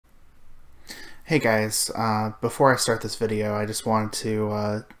Hey guys, before I start this video, I just wanted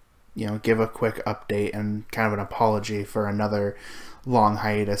to, give a quick update and kind of an apology for another long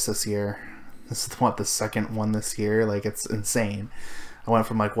hiatus this year. This is the second one this year. Like, it's insane. I went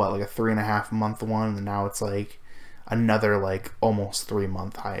from like a 3.5 month one, and now it's like another almost 3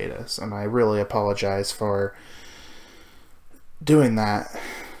 month hiatus, and I really apologize for doing that.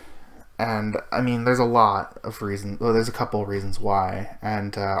 And I mean, there's a lot of reasons. Well, there's a couple of reasons why,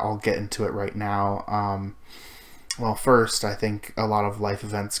 and I'll get into it right now. Well, first, I think a lot of life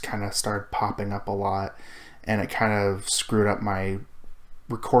events kind of started popping up a lot, and it kind of screwed up my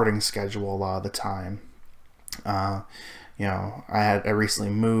recording schedule a lot of the time. I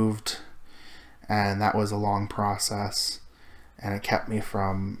recently moved, and that was a long process, and it kept me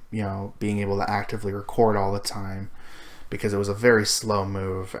from being able to actively record all the time, because it was a very slow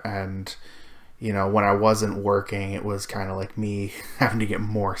move. And when I wasn't working, it was kind of like me having to get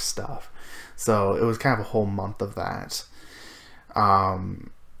more stuff, so it was kind of a whole month of that,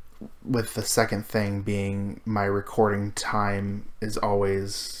 with the second thing being my recording time is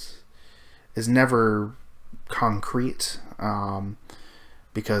never concrete,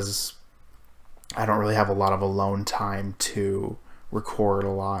 because I don't really have a lot of alone time to record a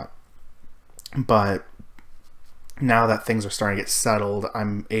lot. But now that things are starting to get settled,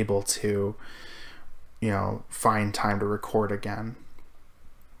 I'm able to, find time to record again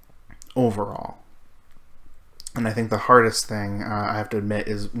overall. And I think the hardest thing, I have to admit,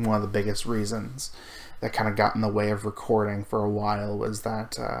 is one of the biggest reasons that kind of got in the way of recording for a while, was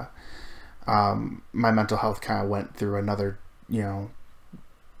that my mental health kind of went through another, kind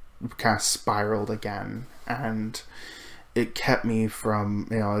of spiraled again. And it kept me from,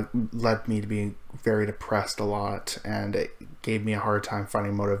 it led me to be very depressed a lot, and it gave me a hard time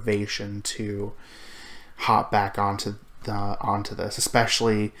finding motivation to hop back onto this,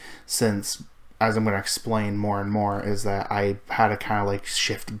 especially since, as I'm going to explain more and more, is that I had to kind of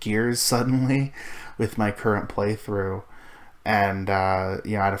shift gears suddenly with my current playthrough. And I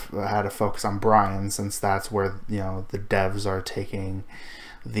had to focus on Bryan, since that's where the devs are taking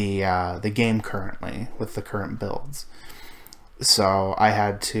the game currently with the current builds. So I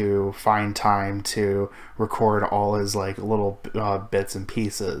had to find time to record all his little bits and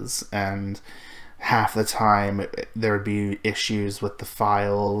pieces, and half the time there would be issues with the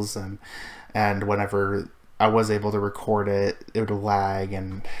files, and whenever I was able to record it, it would lag,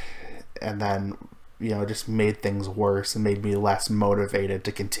 and then it just made things worse and made me less motivated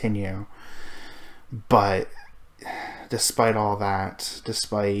to continue. But despite all that,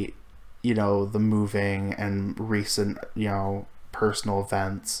 despite the moving and recent personal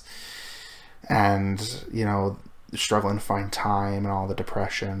events, and struggling to find time, and all the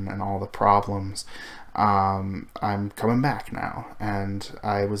depression and all the problems, I'm coming back now, and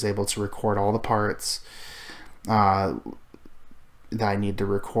I was able to record all the parts that I need to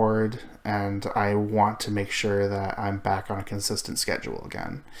record, and I want to make sure that I'm back on a consistent schedule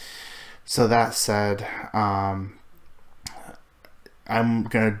again. So that said, I'm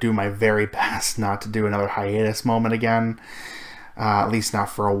gonna do my very best not to do another hiatus moment again, at least not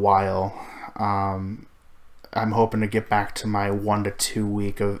for a while. I'm hoping to get back to my 1 to 2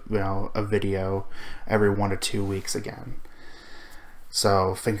 week of a video every 1 to 2 weeks again.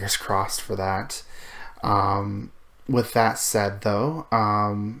 So fingers crossed for that. With that said, though,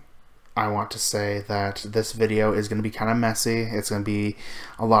 I want to say that this video is going to be kind of messy. It's going to be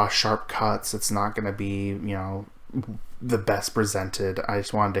a lot of sharp cuts. It's not going to be the best presented. I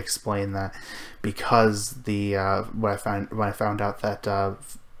just wanted to explain that, because when I found out that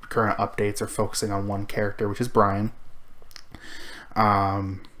current updates are focusing on one character, which is Bryan,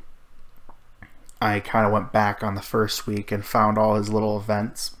 I kind of went back on the first week and found all his little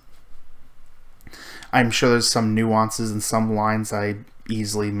events. I'm sure there's some nuances and some lines I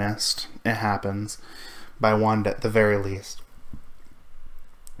easily missed. It happens. But I wanted, at the very least,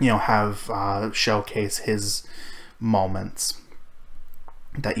 have showcase his moments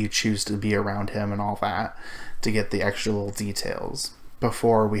that you choose to be around him and all that, to get the extra little details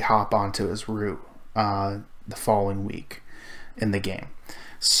before we hop onto his route the following week in the game.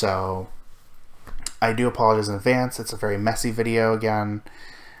 So I do apologize in advance. It's a very messy video again,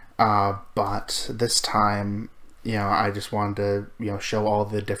 but this time I just wanted to show all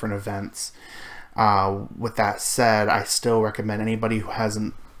the different events. With that said, I still recommend anybody who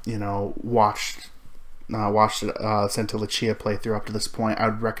hasn't watched Santa Lucia playthrough up to this point, I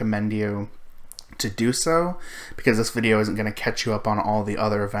would recommend you to do so, because this video isn't going to catch you up on all the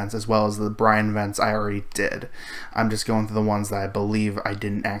other events, as well as the Bryan events I already did. I'm just going through the ones that I believe I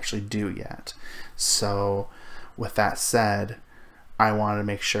didn't actually do yet. So with that said, I wanted to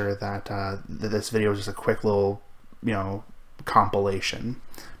make sure that, that this video was just a quick little, you know, compilation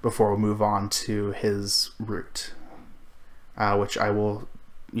before we move on to his route, which I will,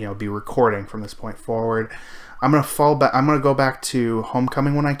 you know, be recording from this point forward. I'm gonna fall back. I'm gonna go back to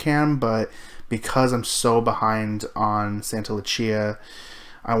Homecoming when I can, but because I'm so behind on Santa Lucia,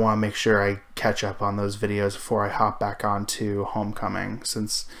 I want to make sure I catch up on those videos before I hop back onto Homecoming,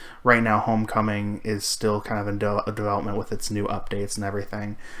 since right now Homecoming is still kind of in development with its new updates and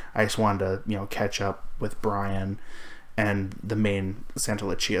everything. I just wanted to, you know, catch up with Bryan and the main Santa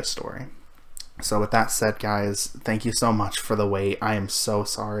Lucia story. So with that said, guys, thank you so much for the wait. I am so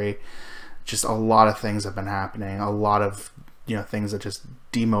sorry. Just a lot of things have been happening, a lot of, you know, things that just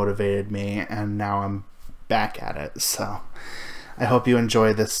demotivated me, and now I'm back at it. So I hope you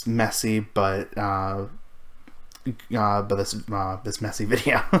enjoy this messy but this messy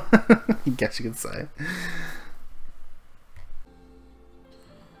video, I guess you could say.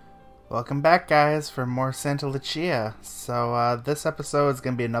 Welcome back, guys, for more Santa Lucia. So this episode is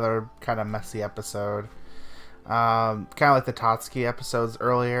going to be another kind of messy episode. Kind of like the Totsuki episodes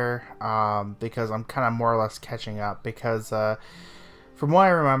earlier, because I'm kind of more or less catching up, because from what I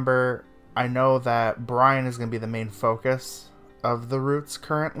remember, I know that Bryan is going to be the main focus of the routes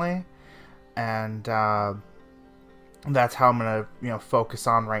currently, and that's how I'm going to, you know, focus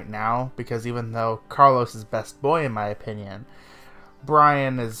on right now, because even though Carlos is best boy in my opinion,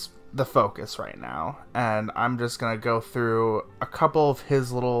 Bryan is the focus right now, and I'm just gonna go through a couple of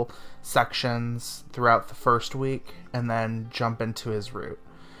his little sections throughout the first week and then jump into his route.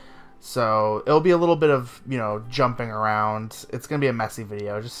 So it'll be a little bit of, you know, jumping around. It's gonna be a messy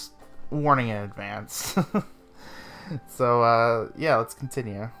video, just warning in advance. So yeah, let's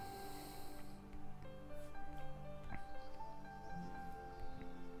continue.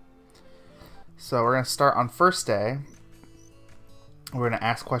 So we're gonna start on first day. We're going to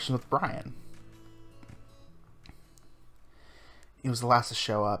ask questions with Bryan. He was the last to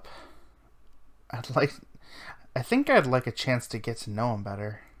show up. I think I'd like a chance to get to know him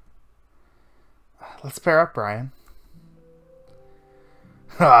better. Let's pair up, Bryan.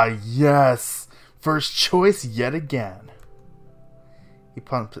 Ah, yes! First choice yet again. He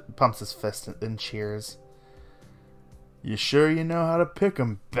pumps his fist and cheers. You sure you know how to pick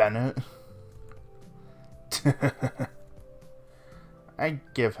 'em, Bennett? I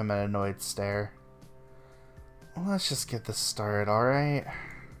give him an annoyed stare. Let's just get this started, alright?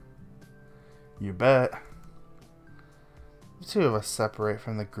 You bet. The two of us separate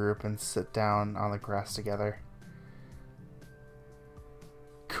from the group and sit down on the grass together.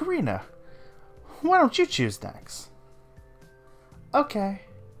 Karina, why don't you choose next? Okay.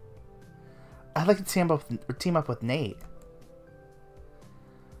 I'd like to team up with Nate.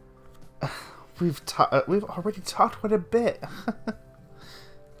 We've already talked quite a bit.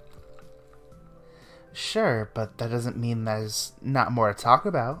 Sure, but that doesn't mean there's not more to talk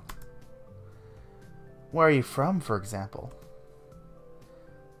about. Where are you from, for example?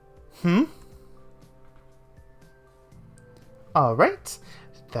 Alright.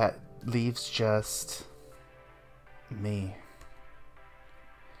 That leaves just me.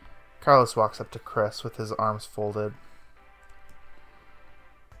 Carlos walks up to Chris with his arms folded.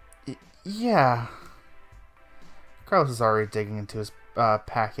 Yeah. Carlos is already digging into his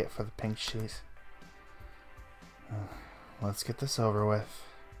packet for the pink sheet. Let's get this over with.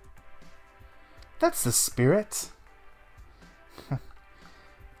 That's the spirit. If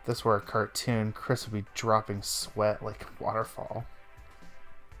this were a cartoon, Chris would be dropping sweat like a waterfall.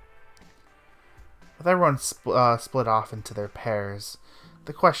 With everyone split off into their pairs,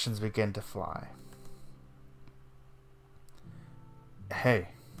 the questions begin to fly. Hey.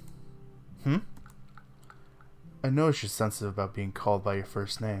 I notice you're sensitive about being called by your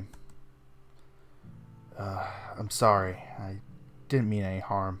first name. I'm sorry. I didn't mean any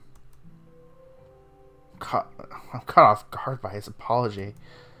harm. I'm caught off guard by his apology.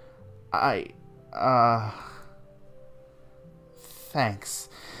 Thanks.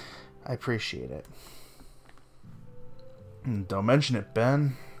 I appreciate it. Don't mention it,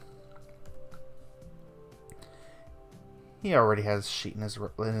 Ben. He already has a sheet in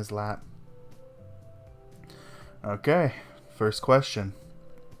his lap. Okay, first question.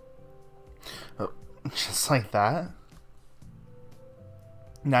 Just like that?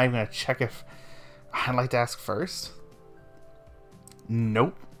 Not even gonna check if I'd like to ask first?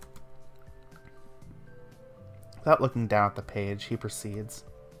 Nope. Without looking down at the page, he proceeds.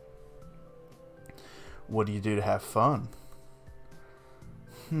 What do you do to have fun?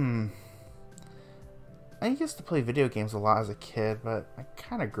 I used to play video games a lot as a kid, but I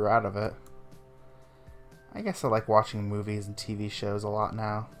kind of grew out of it. I guess I like watching movies and TV shows a lot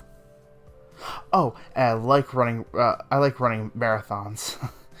now. Oh, and I like running. I like running marathons.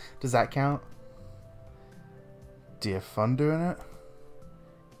 Does that count? Do you have fun doing it?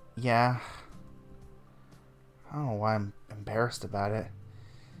 Yeah. I don't know why I'm embarrassed about it.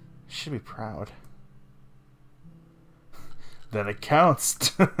 I should be proud. Then it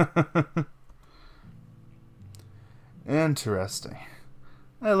counts. Interesting.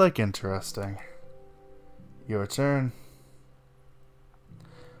 I like interesting. Your turn.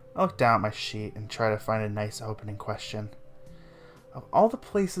 I look down at my sheet and try to find a nice opening question. Of all the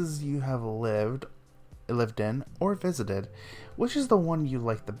places you have lived in, or visited, which is the one you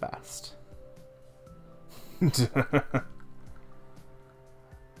like the best?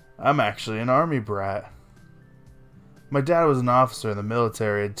 I'm actually an army brat. My dad was an officer in the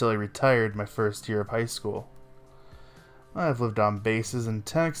military until he retired my first year of high school. I've lived on bases in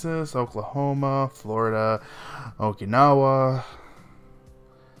Texas, Oklahoma, Florida, Okinawa.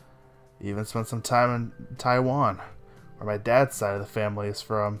 Even spent some time in Taiwan, where my dad's side of the family is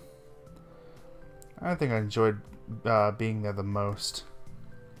from. I think I enjoyed being there the most.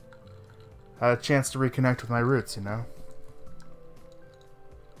 I had a chance to reconnect with my roots, you know?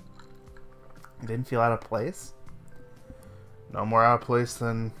 I didn't feel out of place. No more out of place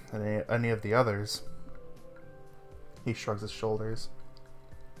than any of the others. He shrugs his shoulders.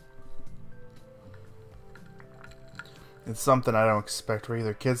 It's something I don't expect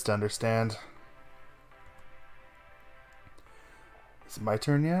regular kids to understand. Is it my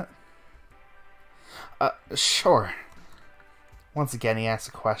turn yet? Sure. Once again, he asks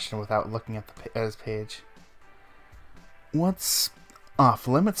a question without looking at his page. What's off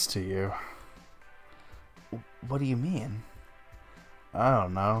limits to you? What do you mean? I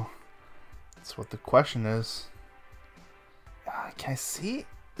don't know. That's what the question is. Can I see?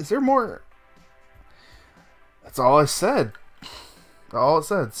 Is there more? That's all I said. All it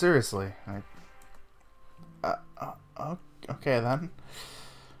said, seriously. Okay then.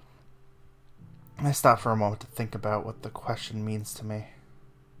 I stop for a moment to think about what the question means to me.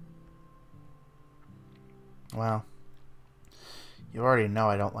 Well, you already know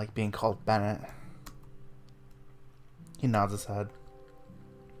I don't like being called Bennett. He nods his head.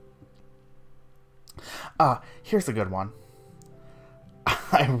 Here's a good one.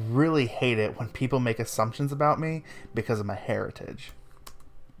 I really hate it when people make assumptions about me because of my heritage.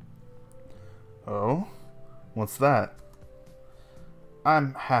 Oh? What's that?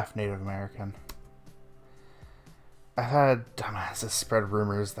 I'm half Native American. I've had dumbasses spread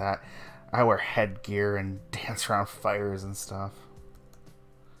rumors that I wear headgear and dance around fires and stuff.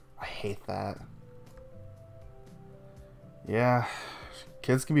 I hate that. Yeah,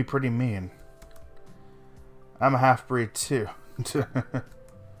 kids can be pretty mean. I'm a half-breed too.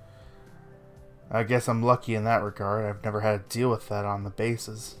 I guess I'm lucky in that regard. I've never had to deal with that on the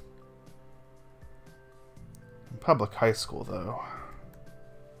bases. In public high school, though.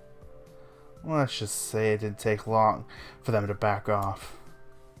 Let's just say it didn't take long for them to back off.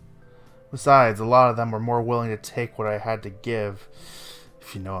 Besides, a lot of them were more willing to take what I had to give,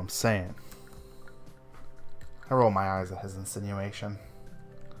 if you know what I'm saying. I roll my eyes at his insinuation.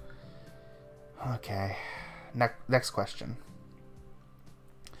 Okay, next question.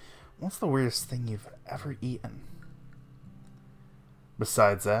 What's the weirdest thing you've ever eaten?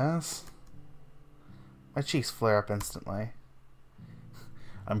 Besides ass? My cheeks flare up instantly.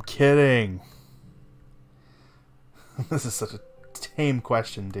 I'm kidding. This is such a tame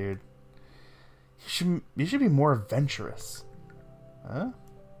question, dude. You should be more adventurous. Huh?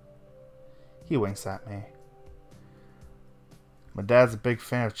 He winks at me. My dad's a big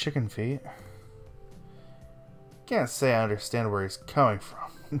fan of chicken feet. Can't say I understand where he's coming from.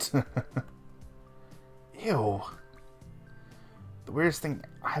 Ew. The weirdest thing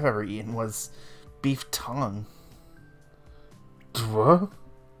I've ever eaten was beef tongue. What?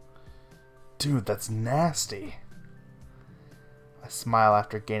 Dude, that's nasty. I smile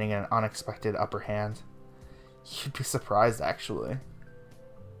after gaining an unexpected upper hand. You'd be surprised, actually.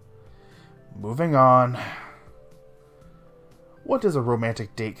 Moving on. What does a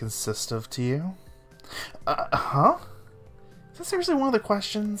romantic date consist of to you? Huh? Is that seriously one of the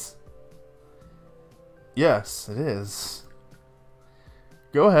questions? Yes, it is.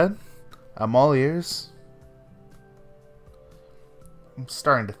 Go ahead. I'm all ears. I'm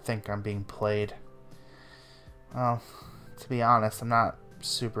starting to think I'm being played. Well, to be honest, I'm not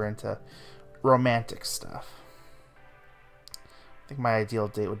super into romantic stuff. I think my ideal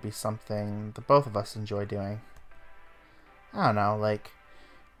date would be something the both of us enjoy doing. I don't know, like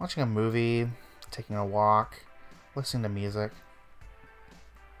watching a movie, taking a walk, listening to music,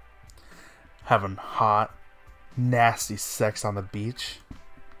 having hot, Nasty sex on the beach.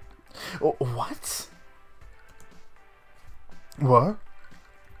 Oh, what? What?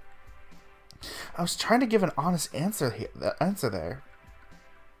 I was trying to give an honest answer here. Answer there.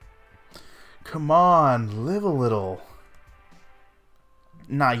 Come on, live a little.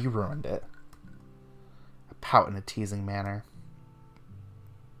 Nah, you ruined it. I pout in a teasing manner.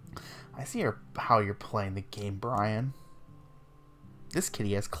 I see how you're playing the game, Bryan. This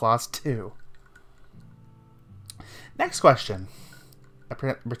kitty has claws too. Next question. I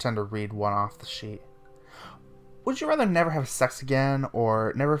pretend to read one off the sheet. Would you rather never have sex again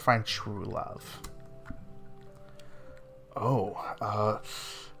or never find true love? Oh,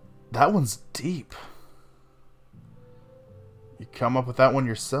 that one's deep. You come up with that one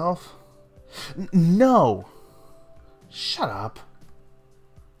yourself? No! Shut up.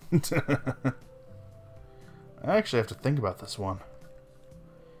 I actually have to think about this one.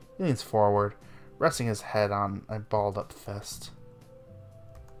 He leans forward, resting his head on a balled up fist.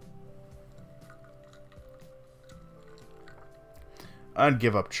 I'd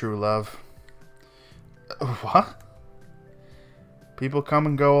give up true love. What? People come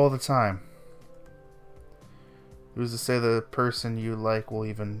and go all the time. Who's to say the person you like will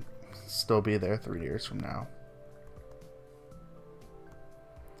even still be there 3 years from now?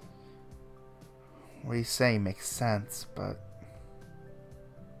 What he's saying makes sense, but...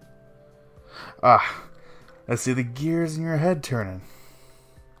 Ah, I see the gears in your head turning.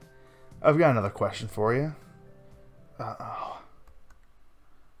 I've got another question for you. Uh-oh.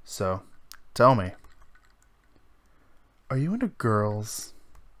 So, tell me. Are you into girls?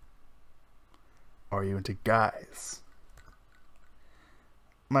 Or are you into guys?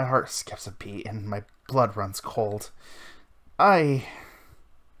 My heart skips a beat and my blood runs cold. I'm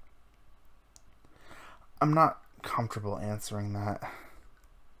not comfortable answering that.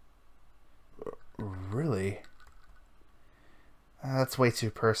 Really? That's way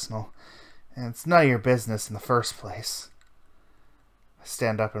too personal. And it's none of your business in the first place. I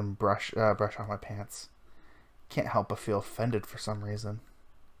stand up and brush off my pants. Can't help but feel offended for some reason.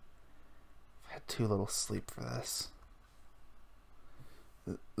 I've had too little sleep for this.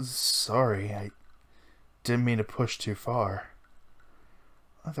 Sorry, I didn't mean to push too far.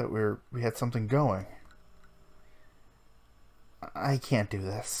 I thought we had something going. I can't do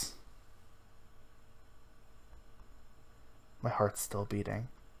this. My heart's still beating.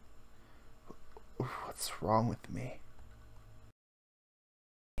 What's wrong with me?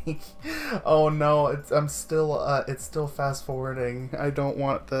 Oh no, it's still fast forwarding. I don't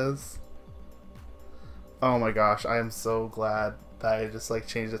want this. Oh my gosh, I am so glad that I just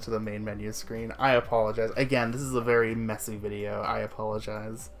changed it to the main menu screen. I apologize. Again, this is a very messy video. I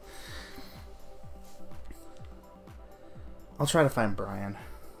apologize. I'll try to find Bryan.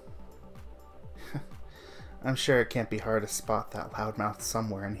 I'm sure it can't be hard to spot that loudmouth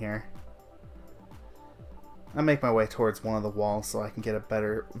somewhere in here. I make my way towards one of the walls so I can get a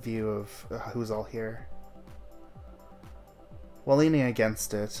better view of who's all here. While leaning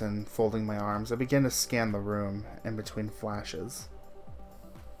against it and folding my arms, I begin to scan the room in between flashes.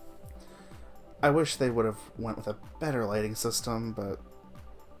 I wish they would have went with a better lighting system, but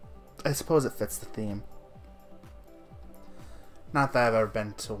I suppose it fits the theme. Not that I've ever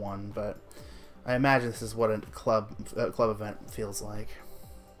been to one, but I imagine this is what a club event feels like.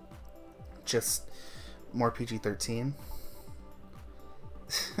 Just more PG-13.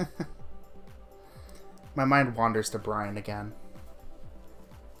 My mind wanders to Bryan again.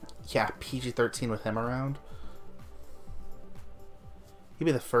 Yeah, PG-13 with him around. He'd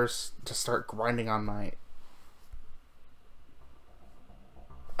be the first to start grinding on my...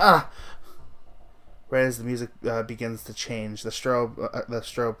 Ah! Right as the music begins to change, the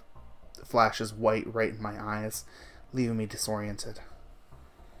strobe flashes white right in my eyes, leaving me disoriented.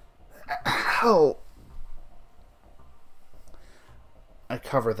 Ow! I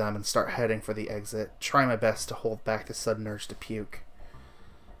cover them and start heading for the exit, trying my best to hold back the sudden urge to puke.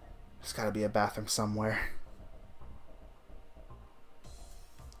 There's gotta be a bathroom somewhere.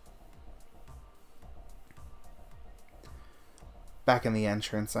 Back in the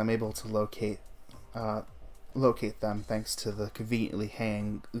entrance, I'm able to locate them thanks to the conveniently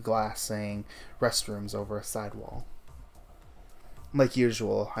hanging glass saying restrooms over a sidewall. Like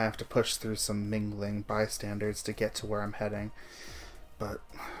usual, I have to push through some mingling bystanders to get to where I'm heading, but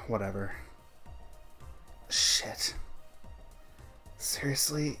whatever. Shit.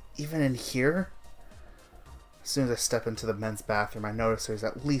 Seriously? Even in here? As soon as I step into the men's bathroom, I notice there's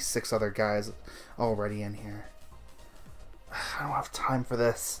at least 6 other guys already in here. I don't have time for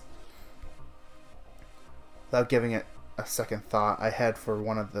this. Without giving it a second thought, I head for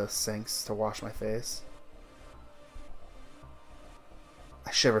one of the sinks to wash my face.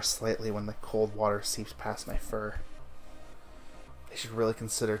 I shiver slightly when the cold water seeps past my fur. They should really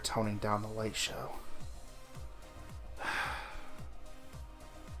consider toning down the light show. I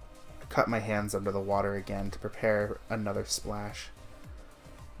cut my hands under the water again to prepare another splash.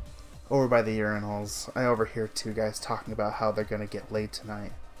 Over by the urinals, I overhear two guys talking about how they're gonna get laid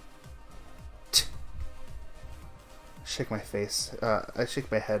tonight. I shake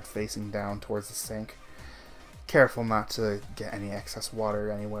my head facing down towards the sink, careful not to get any excess water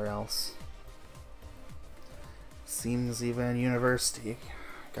anywhere else. Seems even in university,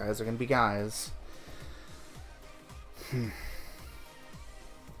 guys are gonna be guys.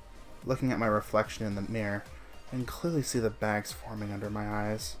 Looking at my reflection in the mirror, I can clearly see the bags forming under my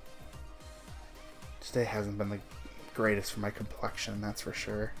eyes. Today hasn't been the greatest for my complexion, that's for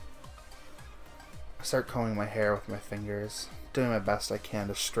sure. I start combing my hair with my fingers, doing my best I can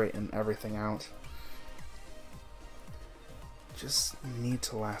to straighten everything out. Just need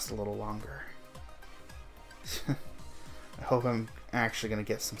to last a little longer. I hope I'm actually going to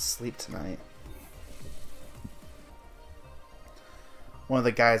get some sleep tonight. One of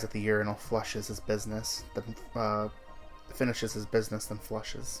the guys at the urinal flushes his business, then finishes his business, then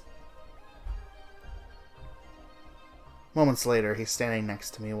flushes. Moments later, he's standing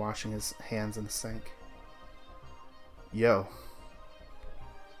next to me, washing his hands in the sink. Yo.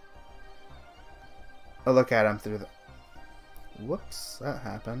 I look at him through the... Whoops, that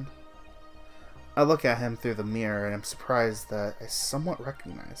happened. I look at him through the mirror, and I'm surprised that I somewhat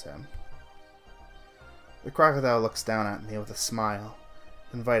recognize him. The crocodile looks down at me with a smile,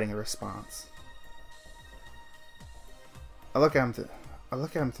 inviting a response. I look at him through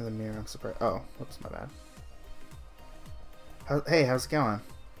the mirror, I'm surprised... Oh, whoops, my bad. Hey, how's it going?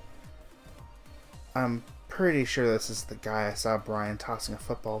 I'm pretty sure this is the guy I saw Bryan tossing a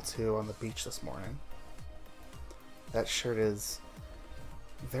football to on the beach this morning. That shirt is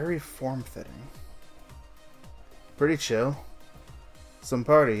very form-fitting. Pretty chill. Some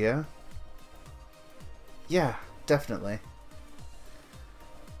party, yeah? Yeah, definitely.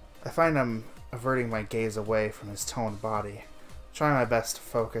 I find I'm averting my gaze away from his toned body, trying my best to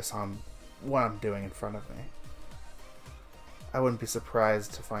focus on what I'm doing in front of me. I wouldn't be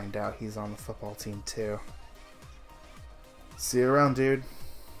surprised to find out he's on the football team too. See you around, dude.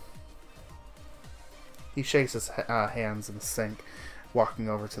 He shakes his hands in the sink, walking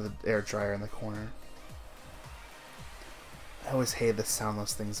over to the air dryer in the corner. I always hated the sound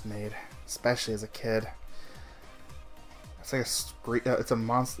those things made, especially as a kid. It's like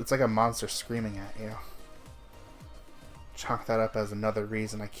it's like a monster screaming at you. Chalk that up as another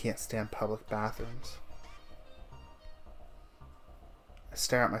reason I can't stand public bathrooms. I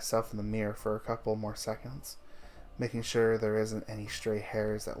stare at myself in the mirror for a couple more seconds, making sure there isn't any stray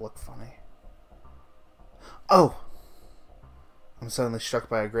hairs that look funny. Oh! I'm suddenly struck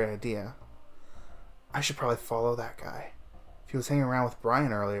by a great idea. I should probably follow that guy. If he was hanging around with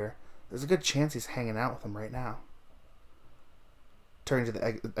Bryan earlier, there's a good chance he's hanging out with him right now. Turning to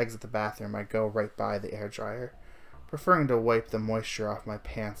the exit the bathroom, I go right by the air dryer, preferring to wipe the moisture off my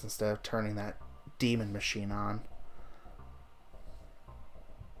pants instead of turning that demon machine on.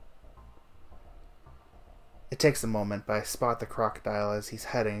 It takes a moment, but I spot the crocodile as he's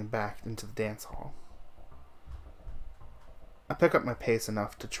heading back into the dance hall. I pick up my pace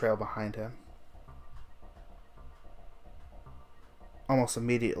enough to trail behind him. Almost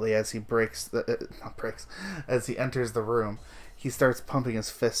immediately as he as he enters the room, he starts pumping his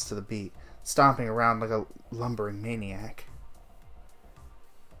fists to the beat, stomping around like a lumbering maniac.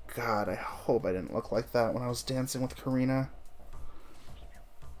 God, I hope I didn't look like that when I was dancing with Karina.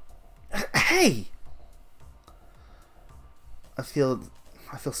 Hey! I feel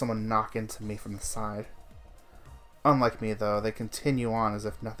someone knock into me from the side. Unlike me, though, they continue on as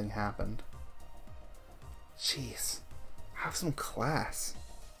if nothing happened. Jeez. Have some class.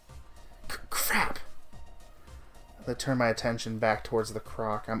 Crap! As I turn my attention back towards the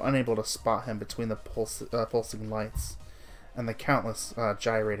croc, I'm unable to spot him between the pulsing lights and the countless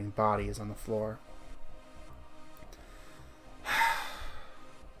gyrating bodies on the floor.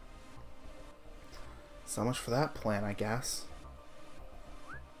 So much for that plan, I guess.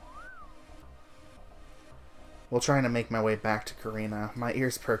 While trying to make my way back to Karina, my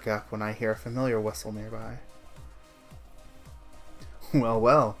ears perk up when I hear a familiar whistle nearby. Well,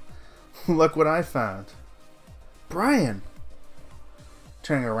 well, look what I found. Bryan!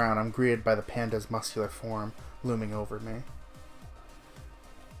 Turning around, I'm greeted by the panda's muscular form looming over me.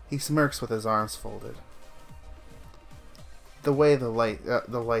 He smirks with his arms folded. The way the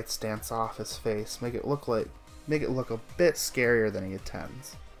lights dance off his face make it look a bit scarier than he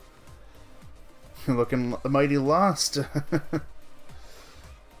intends. You're looking mighty lost.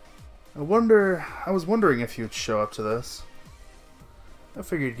 I was wondering if you'd show up to this. I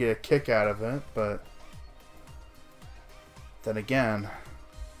figured you'd get a kick out of it, but then again,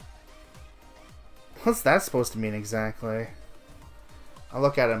 what's that supposed to mean exactly? I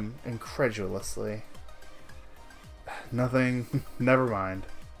look at him incredulously. Nothing, never mind.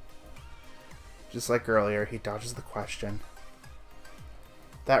 Just like earlier, he dodges the question.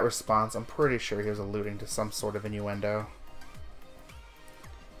 That response, I'm pretty sure he was alluding to some sort of innuendo.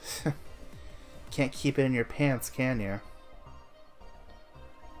 Can't keep it in your pants, can you?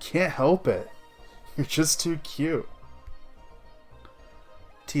 Can't help it. You're just too cute.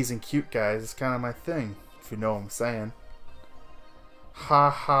 Teasing cute guys is kind of my thing, if you know what I'm saying. Ha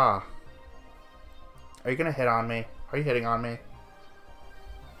ha. Are you gonna hit on me? Are you hitting on me?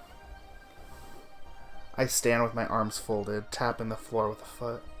 I stand with my arms folded, tapping the floor with a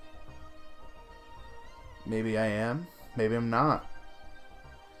foot. Maybe I am, maybe I'm not.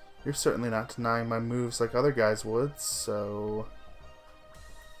 You're certainly not denying my moves like other guys would, so...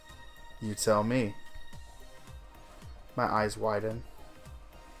 You tell me. My eyes widen.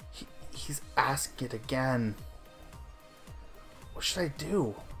 He's asking it again. What should I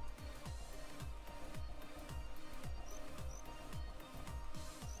do?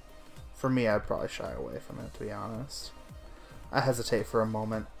 For me, I'd probably shy away from it, to be honest. I hesitate for a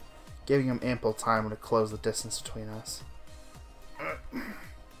moment, giving him ample time to close the distance between us.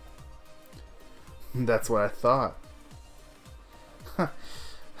 That's what I thought.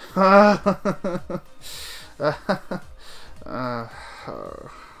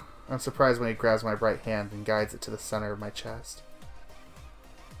 I'm surprised when he grabs my right hand and guides it to the center of my chest.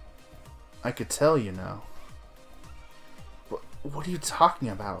 I could tell, you know. What are you talking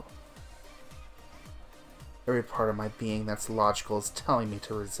about? Every part of my being that's logical is telling me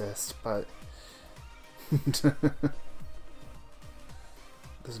to resist, but... There's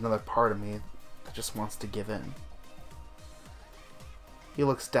another part of me that just wants to give in. He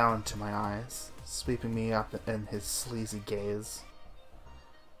looks down into my eyes, sweeping me up in his sleazy gaze.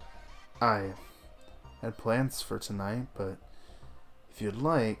 I had plans for tonight, but if you'd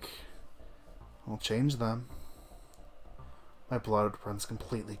like, I'll change them. My blood runs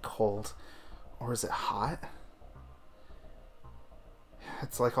completely cold. Or is it hot?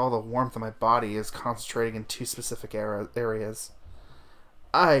 It's like all the warmth of my body is concentrating in two specific areas.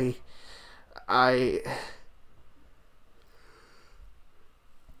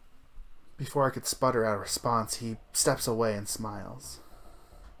 Before I could sputter out a response, he steps away and smiles.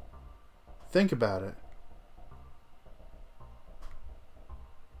 Think about it.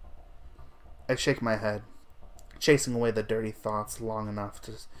 I shake my head, chasing away the dirty thoughts long enough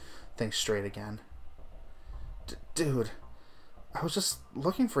to think straight again. Dude, I was just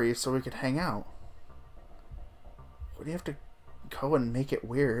looking for you so we could hang out. Why do you have to go and make it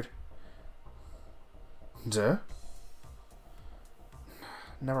weird? Duh?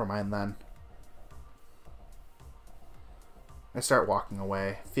 Never mind then. I start walking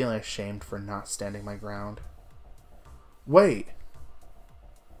away, feeling ashamed for not standing my ground. Wait!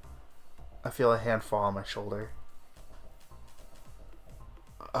 I feel a hand fall on my shoulder.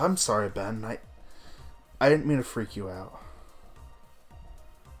 I'm sorry, Ben. I didn't mean to freak you out.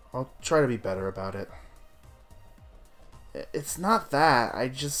 I'll try to be better about it. It's not that. I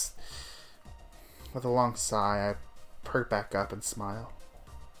just... With a long sigh, I perk back up and smile.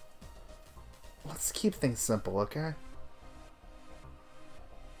 Let's keep things simple, okay?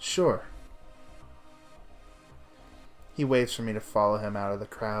 Sure. He waves for me to follow him out of the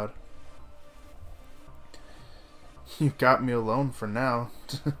crowd. You got me alone for now.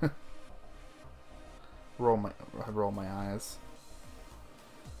 I roll my eyes.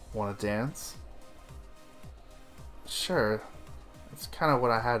 Want to dance? Sure. That's kind of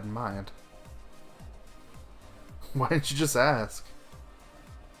what I had in mind. Why didn't you just ask?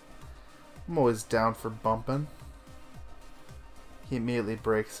 I'm always down for bumping. He immediately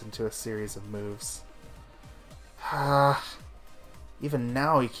breaks into a series of moves. Even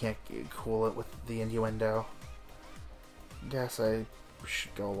now he can't cool it with the innuendo. Guess I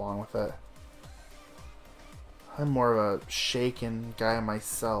should go along with it. I'm more of a shaken guy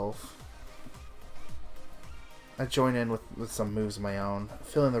myself. I join in with some moves of my own,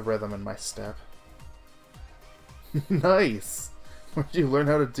 feeling the rhythm in my step. Nice! Where did you learn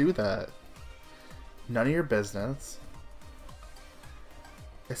how to do that? None of your business.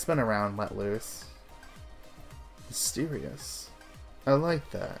 I spin around, let loose. Mysterious. I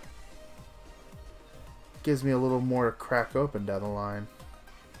like that. Gives me a little more to crack open down the line.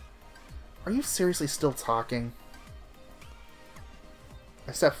 Are you seriously still talking?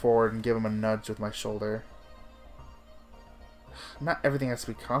 I step forward and give him a nudge with my shoulder. Not everything has to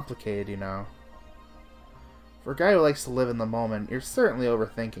be complicated, you know. For a guy who likes to live in the moment, you're certainly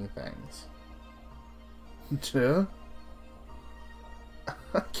overthinking things. Duh.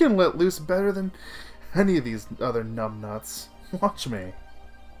 I can let loose better than any of these other numbnuts. Watch me.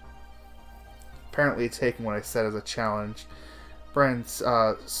 Apparently taking what I said as a challenge, Bryan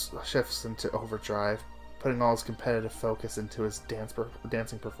shifts into overdrive, putting all his competitive focus into his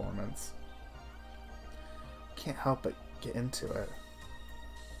dancing performance. Can't help but get into it.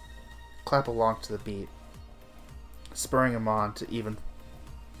 Clap along to the beat, spurring him on to even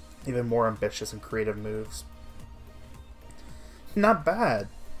more ambitious and creative moves. Not bad.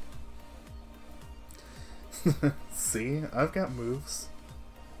 See, I've got moves.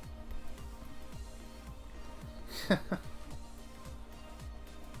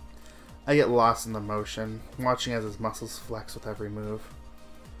 I get lost in the motion, watching as his muscles flex with every move.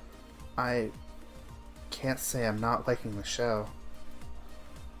 I can't say I'm not liking the show.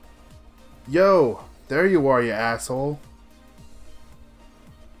 Yo! There you are, you asshole!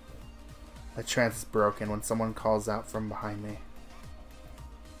 My trance is broken when someone calls out from behind me.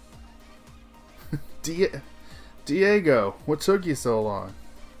 Diego, what took you so long?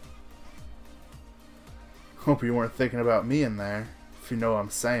 Hope you weren't thinking about me in there, if you know what I'm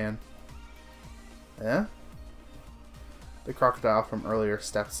saying. Yeah? The crocodile from earlier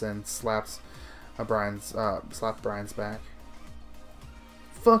steps in, slaps Bryan's back.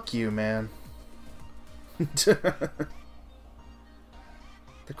 Fuck you, man. The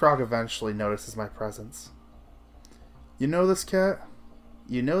croc eventually notices my presence. You know this cat?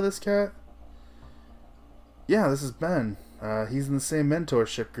 You know this cat? Yeah, this is Ben. He's in the same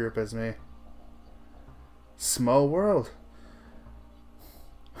mentorship group as me. Small world.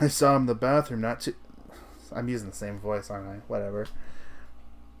 I saw him in the bathroom not too... I'm using the same voice, aren't I? Whatever.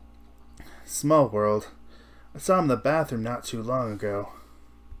 Small world. I saw him in the bathroom not too long ago.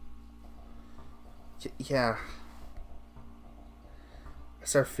 Yeah. I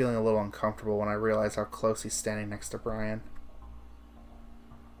start feeling a little uncomfortable when I realize how close he's standing next to Bryan.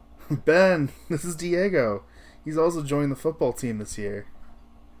 Ben, this is Diego. He's also joined the football team this year.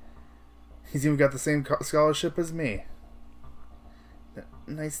 He's even got the same scholarship as me.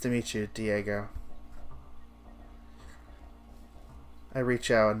 Nice to meet you, Diego. I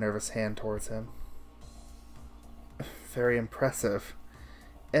reach out a nervous hand towards him. Very impressive.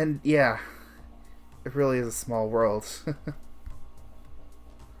 And yeah, it really is a small world.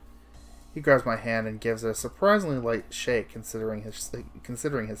 He grabs my hand and gives it a surprisingly light shake considering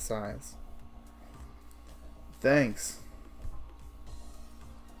his size. Thanks.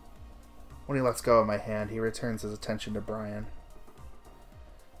 When he lets go of my hand, he returns his attention to Bryan.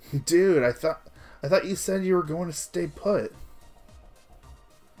 Dude, I thought you said you were going to stay put.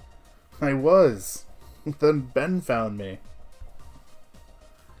 I was. Then Ben found me.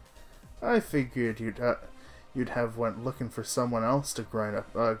 I figured you'd have went looking for someone else to grind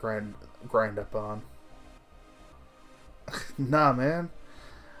up on. Nah, man.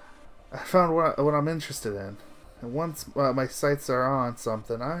 I found what I'm interested in. And once my sights are on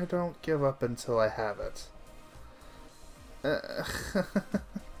something, I don't give up until I have it.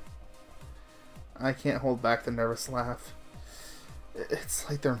 I can't hold back the nervous laugh. It's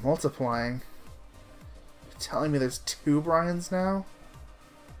like they're multiplying. You're telling me there's 2 Bryans now?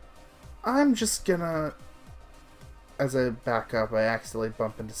 I'm just gonna... As I back up, I accidentally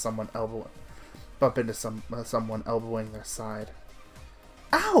bump into someone elbowing their side.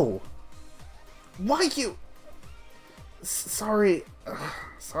 Ow! Why you... Sorry.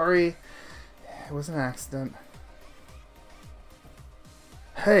 Sorry. It was an accident.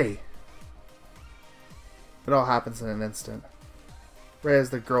 Hey! It all happens in an instant. Right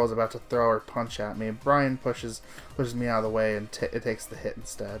as the girl is about to throw her punch at me, Bryan pushes me out of the way and it takes the hit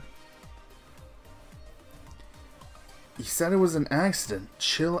instead. You said it was an accident.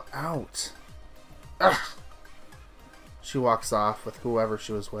 Chill out. Ugh. She walks off with whoever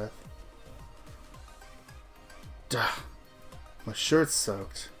she was with. Duh. My shirt's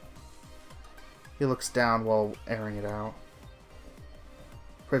soaked. He looks down while airing it out.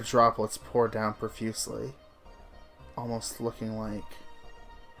 Red droplets pour down profusely, almost looking like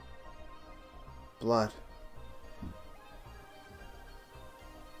blood.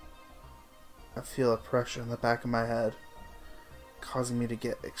 I feel a pressure in the back of my head, causing me to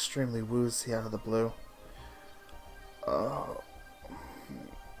get extremely woozy out of the blue.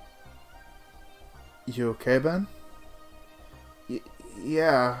 You okay, Ben?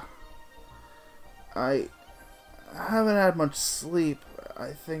 Yeah. I haven't had much sleep.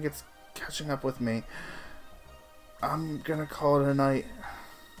 I think it's catching up with me. I'm gonna call it a night.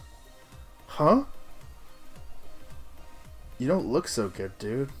 Huh? You don't look so good,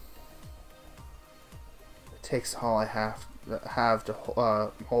 dude. It takes all I have to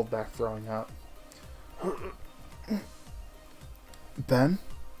hold back throwing up. Ben?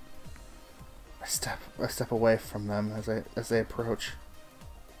 I step away from them as they approach.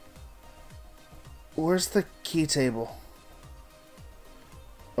 Where's the key table?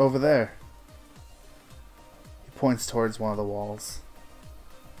 Over there. He points towards one of the walls.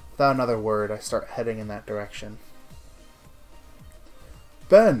 Without another word, I start heading in that direction.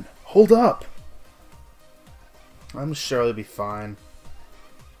 Ben, hold up! I'm sure it'll be fine.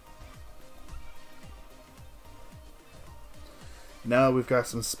 Now we've got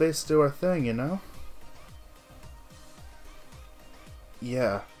some space to do our thing, you know?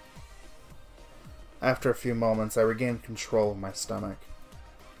 Yeah. After a few moments, I regain control of my stomach.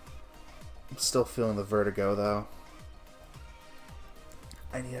 I'm still feeling the vertigo, though.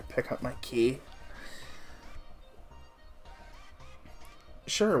 I need to pick up my key.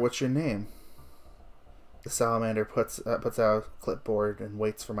 Sure, what's your name? The salamander puts out a clipboard and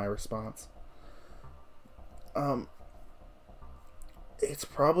waits for my response. It's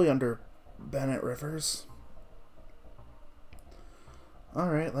probably under Bennett Rivers.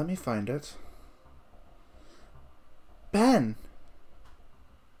 Alright, let me find it. Ben!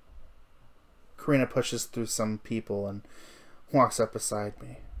 Karina pushes through some people and walks up beside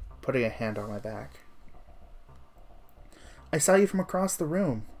me, putting a hand on my back. I saw you from across the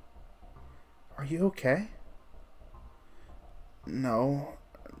room. Are you okay? No,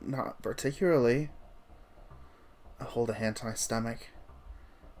 not particularly. I hold a hand to my stomach.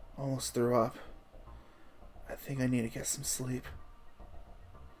 Almost threw up. I think I need to get some sleep.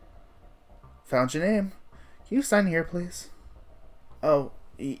 Found your name. Can you sign here, please? Oh,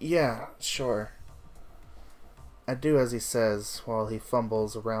 yeah, sure. I do as he says while he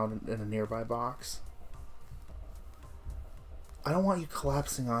fumbles around in a nearby box. I don't want you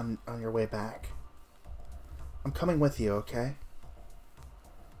collapsing on your way back. I'm coming with you, okay?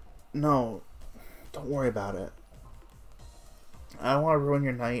 No, don't worry about it. I don't want to ruin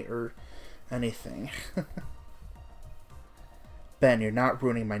your night or anything. Ben, you're not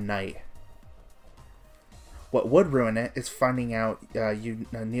ruining my night. What would ruin it is finding out you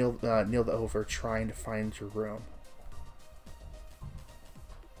kneeled over trying to find your room.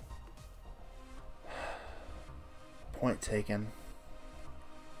 Point taken.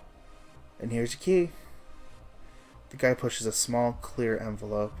 And here's your key. The guy pushes a small, clear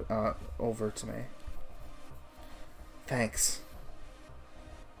envelope over to me. Thanks.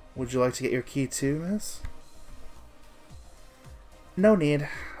 Would you like to get your key too, miss? No need.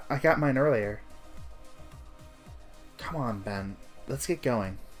 I got mine earlier. Come on, Ben. Let's get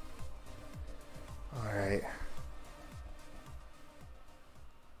going. Alright.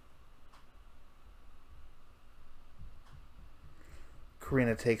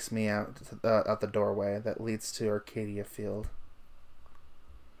 Karina takes me out the doorway that leads to Arcadia Field.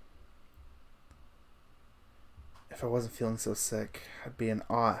 If I wasn't feeling so sick, I'd be in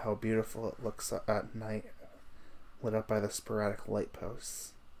awe at how beautiful it looks at night, lit up by the sporadic light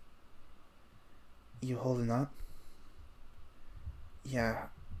posts. You holding up? Yeah,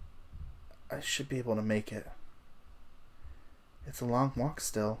 I should be able to make it. It's a long walk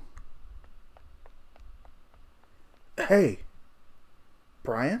still. Hey!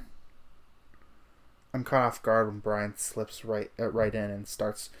 Bryan? I'm caught off guard when Bryan slips right in and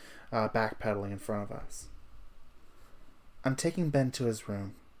starts backpedaling in front of us. I'm taking Ben to his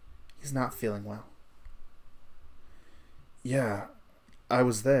room. He's not feeling well. Yeah, I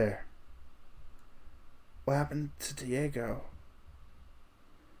was there. What happened to Diego?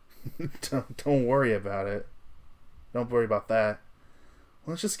 Don't worry about it. Don't worry about that.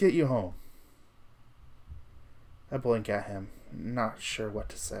 Let's just get you home. I blink at him, not sure what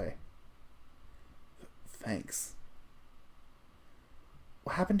to say. Thanks.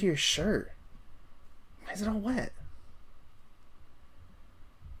 What happened to your shirt? Why is it all wet?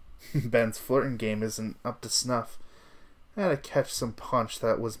 Ben's flirting game isn't up to snuff. I had to catch some punch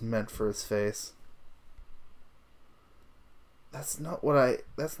that was meant for his face. That's not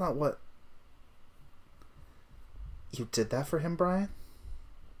what... You did that for him, Bryan?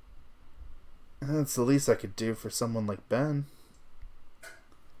 That's the least I could do for someone like Ben.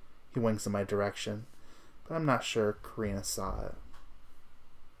 He winks in my direction, but I'm not sure Karina saw it.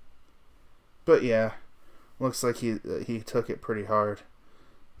 But yeah, looks like he took it pretty hard.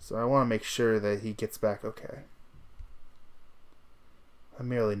 So I want to make sure that he gets back okay. I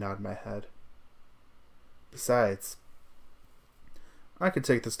merely nod my head. Besides, I could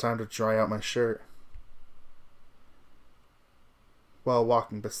take this time to dry out my shirt. While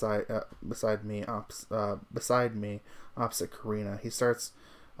walking beside me opposite Karina. He starts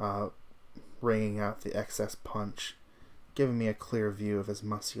wringing out the excess punch, giving me a clear view of his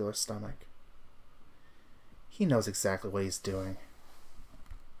muscular stomach. He knows exactly what he's doing.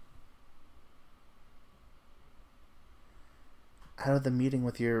 How did the meeting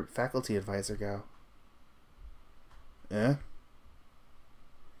with your faculty advisor go? Eh?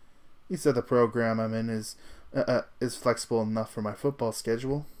 He said the program I'm in is flexible enough for my football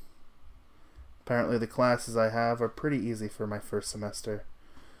schedule. Apparently the classes I have are pretty easy for my first semester,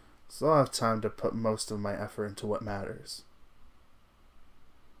 so I'll have time to put most of my effort into what matters.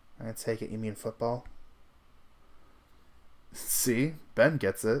 I take it you mean football? See? Ben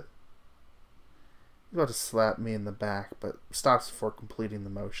gets it. He's about to slap me in the back, but stops before completing the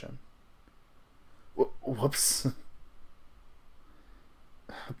motion. Whoops.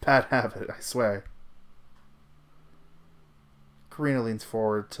 Bad habit, I swear. Karina leans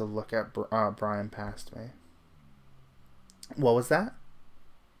forward to look at Bryan past me. What was that?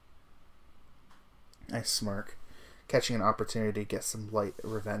 I smirk, catching an opportunity to get some light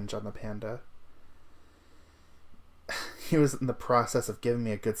revenge on the panda. He was in the process of giving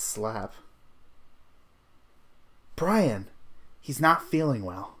me a good slap. Bryan, he's not feeling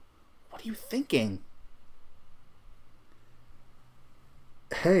well. What are you thinking?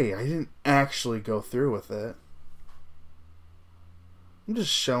 Hey, I didn't actually go through with it. I'm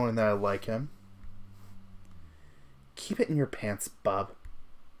just showing that I like him. Keep it in your pants, bub.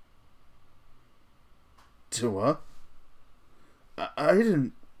 Do what? I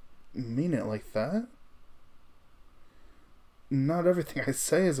didn't mean it like that. Not everything I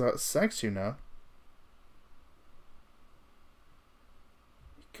say is about sex, you know.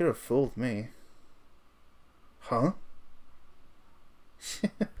 You could have fooled me. Huh?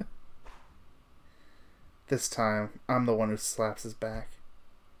 This time, I'm the one who slaps his back.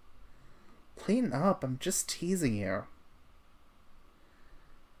 Clean up, I'm just teasing you.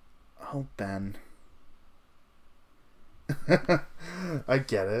 Oh, Ben. I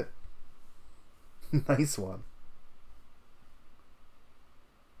get it. Nice one.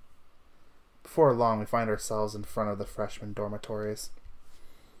 Before long, we find ourselves in front of the freshman dormitories.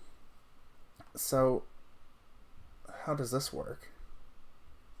 So, how does this work?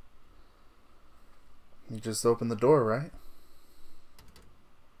 You just open the door, right?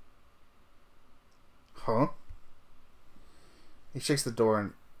 Huh? He shakes the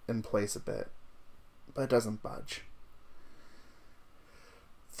door in place a bit, but it doesn't budge.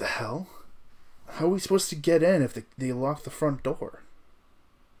 The hell? How are we supposed to get in if they lock the front door?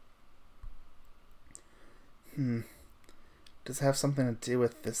 Does it have something to do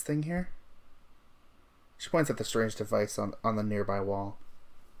with this thing here? She points at the strange device on the nearby wall.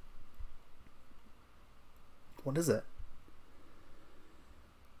 What is it?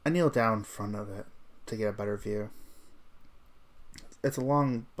 I kneel down in front of it to get a better view. It's a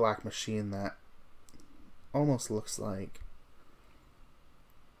long black machine that almost looks like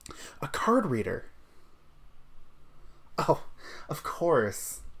a card reader. Oh, of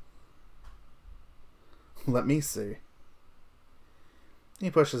course. Let me see.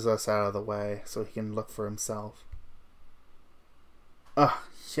 He pushes us out of the way so he can look for himself. Oh,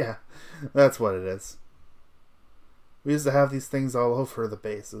 yeah, that's what it is. We used to have these things all over the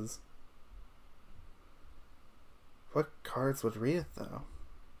bases. What cards would read it, though?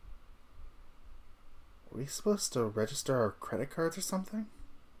 Are we supposed to register our credit cards or something?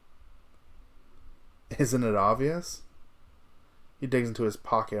 Isn't it obvious? He digs into his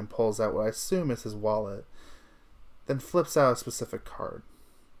pocket and pulls out what I assume is his wallet, then flips out a specific card.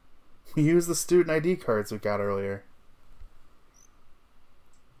 We use the student ID cards we got earlier.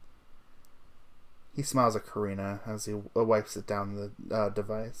 He smiles at Karina as he wipes it down the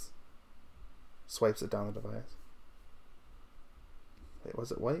device. Swipes it down the device. Wait,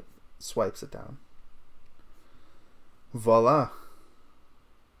 was it wipe? Swipes it down. Voila.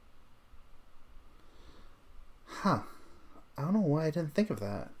 Huh. I don't know why I didn't think of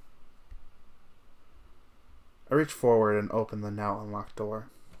that. I reach forward and open the now unlocked door.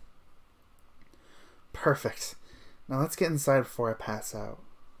 Perfect. Now let's get inside before I pass out.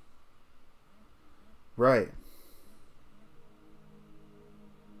 Right.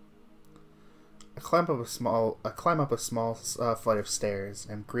 I climb up a small flight of stairs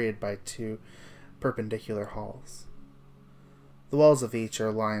and am greeted by two perpendicular halls. The walls of each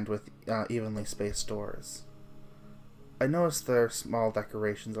are lined with evenly spaced doors. I notice there are small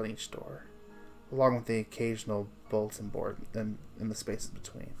decorations on each door, along with the occasional bulletin board in the spaces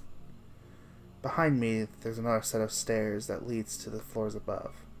between. Behind me, there's another set of stairs that leads to the floors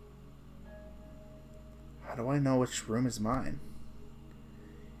above. How do I know which room is mine?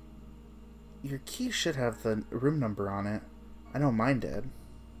 Your key should have the room number on it. I know mine did.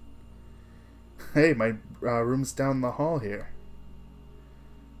 Hey, my room's down the hall here.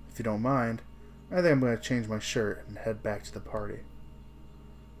 If you don't mind, I think I'm going to change my shirt and head back to the party.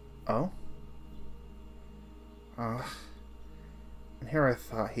 Oh? And here I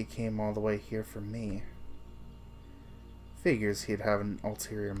thought he came all the way here for me. Figures he'd have an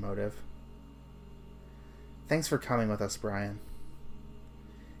ulterior motive. Thanks for coming with us, Bryan.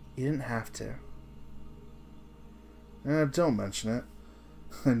 You didn't have to. Don't mention it.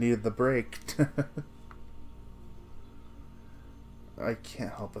 I needed the break. I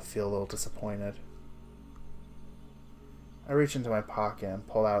can't help but feel a little disappointed. I reach into my pocket and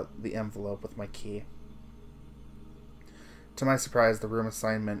pull out the envelope with my key. To my surprise, the room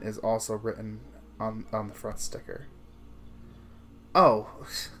assignment is also written on the front sticker. Oh,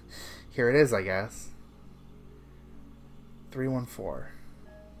 here it is, I guess. 314.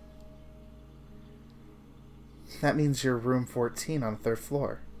 That means you're room 14 on the 3rd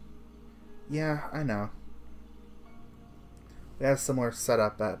floor. Yeah, I know. We have a similar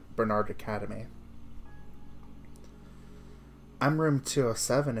setup at Bernard Academy. I'm room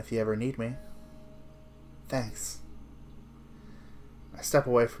 207 if you ever need me. Thanks. I step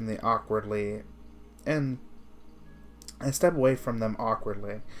away from them awkwardly and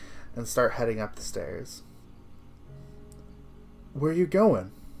start heading up the stairs. Where are you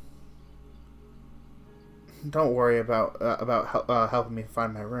going? Don't worry about helping me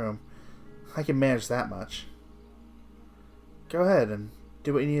find my room. I can manage that much. Go ahead and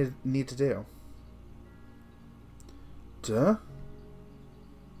do what you need to do. Duh?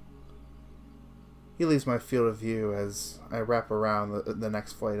 He leaves my field of view as I wrap around the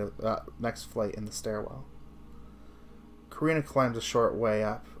next flight in the stairwell. Karina climbs a short way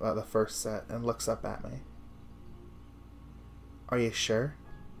up the first set and looks up at me. Are you sure?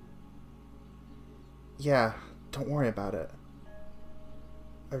 Yeah, don't worry about it.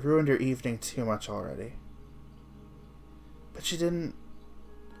 I've ruined your evening too much already. But you didn't...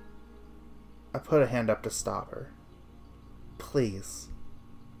 I put a hand up to stop her. Please.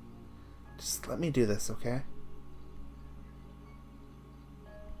 Just let me do this, okay?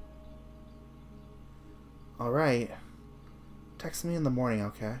 Alright. Text me in the morning,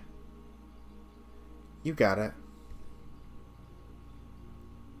 okay? You got it.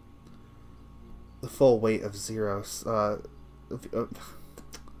 The full weight of Zero's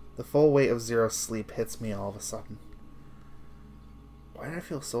sleep hits me all of a sudden. Why did I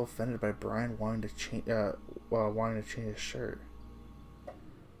feel so offended by Bryan wanting to change his shirt?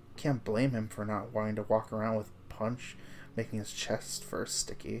 Can't blame him for not wanting to walk around with punch, making his chest first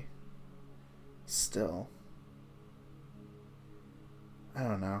sticky. Still, I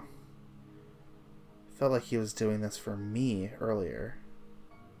don't know. Felt like he was doing this for me earlier.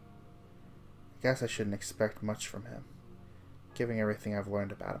 I guess I shouldn't expect much from him, given everything I've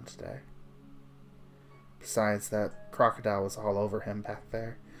learned about him today. Besides, that crocodile was all over him back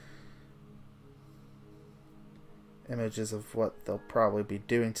there. Images of what they'll probably be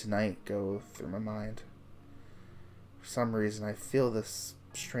doing tonight go through my mind. For some reason, I feel this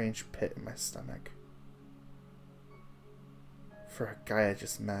strange pit in my stomach. For a guy I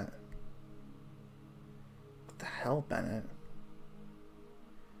just met. What the hell, Bennett?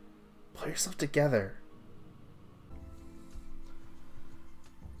 Pull yourself together.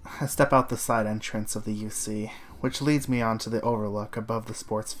 I step out the side entrance of the UC, which leads me onto the overlook above the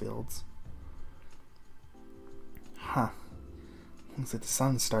sports fields. Huh. Looks like the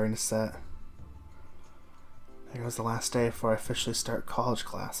sun's starting to set. There goes the last day before I officially start college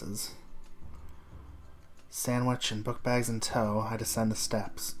classes. Sandwich and book bags in tow, I descend the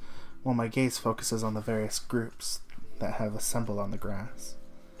steps, while my gaze focuses on the various groups that have assembled on the grass.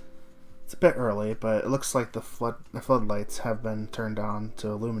 It's a bit early, but it looks like the floodlights have been turned on to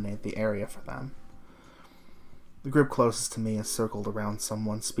illuminate the area for them. The group closest to me is circled around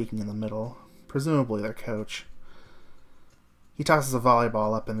someone speaking in the middle, presumably their coach. He tosses a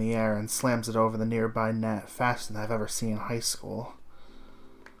volleyball up in the air and slams it over the nearby net faster than I've ever seen in high school,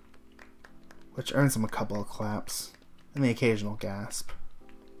 which earns him a couple of claps and the occasional gasp.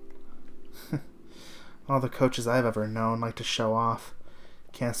 All the coaches I've ever known like to show off.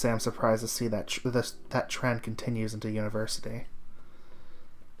 Can't say I'm surprised to see that trend continues into university.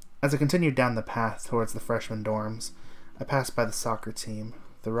 As I continue down the path towards the freshman dorms, I pass by the soccer team,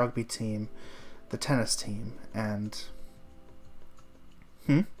 the rugby team, the tennis team, and...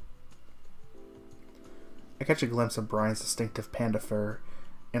 I catch a glimpse of Bryan's distinctive panda fur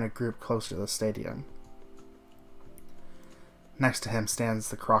in a group close to the stadium. Next to him stands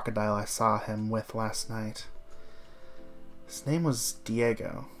the crocodile I saw him with last night. His name was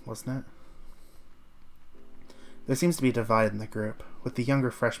Diego, wasn't it? There seems to be a divide in the group, with the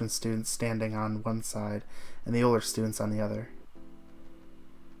younger freshman students standing on one side and the older students on the other.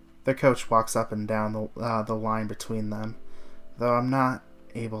 Their coach walks up and down the line between them, though I'm not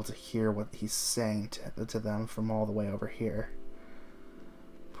able to hear what he's saying to them from all the way over here.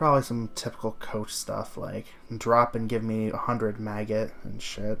 Probably some typical coach stuff like drop and give me 100 maggot and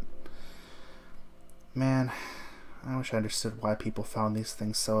shit. Man, I wish I understood why people found these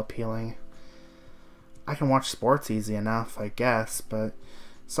things so appealing. I can watch sports easy enough, I guess, but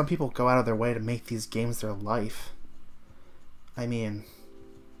some people go out of their way to make these games their life. I mean,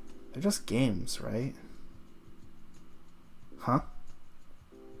 they're just games, right? Huh?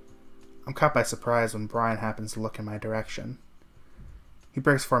 I'm caught by surprise when Bryan happens to look in my direction. He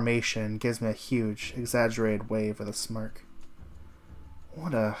breaks formation and gives me a huge, exaggerated wave with a smirk.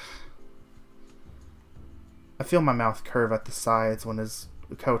 What a... I feel my mouth curve at the sides when his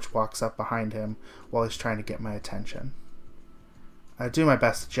coach walks up behind him while he's trying to get my attention. I do my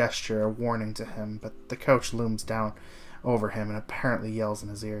best to gesture a warning to him, but the coach looms down over him and apparently yells in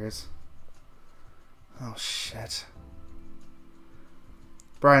his ears. Oh, shit.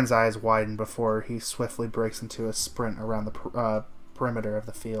 Bryan's eyes widen before he swiftly breaks into a sprint around the perimeter of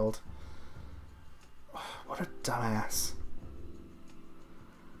the field. What a dumbass.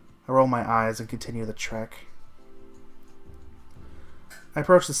 I roll my eyes and continue the trek. I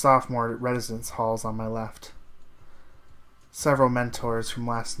approach the sophomore residence halls on my left. Several mentors from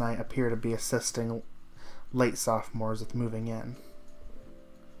last night appear to be assisting late sophomores with moving in.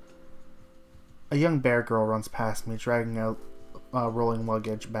 A young bear girl runs past me, dragging a rolling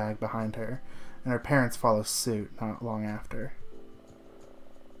luggage bag behind her, and her parents follow suit not long after.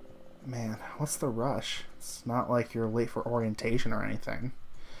 Man, what's the rush? It's not like you're late for orientation or anything.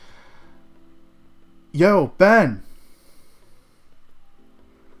 Yo, Ben!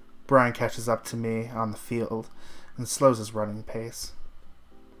 Bryan catches up to me on the field and slows his running pace.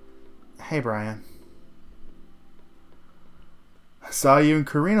 Hey, Bryan. I saw you and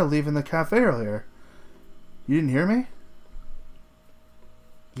Karina leaving the cafe earlier. You didn't hear me?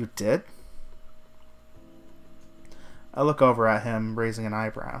 You did? I look over at him, raising an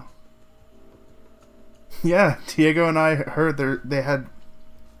eyebrow. Yeah, Diego and I heard they had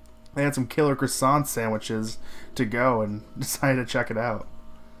some killer croissant sandwiches to go and decided to check it out.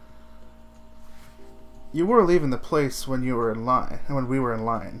 You were leaving the place when we were in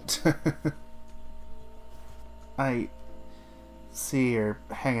line. I see you're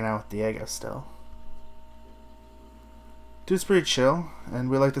hanging out with Diego still. Dude's pretty chill, and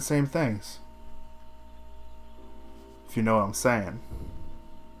we like the same things. If you know what I'm saying.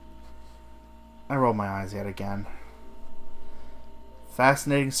 I roll my eyes yet again.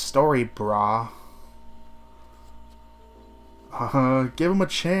 Fascinating story, brah. Give him a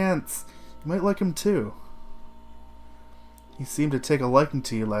chance. You might like him too. He seemed to take a liking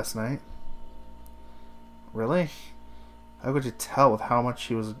to you last night. Really? How could you tell with how much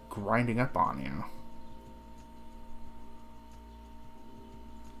he was grinding up on you?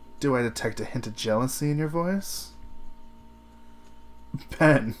 Do I detect a hint of jealousy in your voice?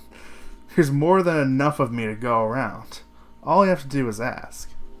 Ben, there's more than enough of me to go around. All you have to do is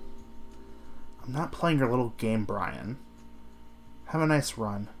ask. I'm not playing your little game, Bryan. Have a nice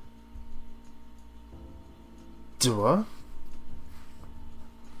run. Dua?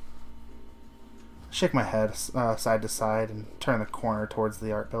 I shake my head side to side and turn the corner towards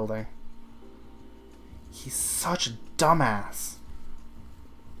the art building. He's such a dumbass.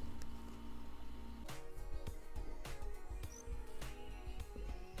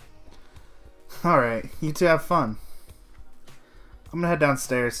 Alright, you two have fun. I'm gonna head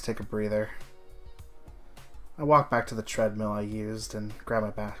downstairs to take a breather. I walk back to the treadmill I used and grab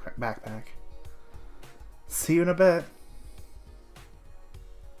my backpack. See you in a bit.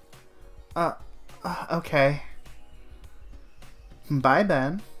 Okay. Bye,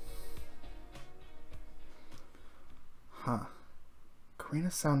 Ben. Huh.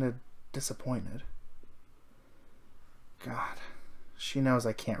 Karina sounded disappointed. God. She knows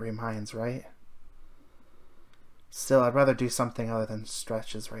I can't read minds, right? Still, I'd rather do something other than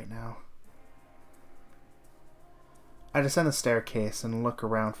stretches right now. I descend the staircase and look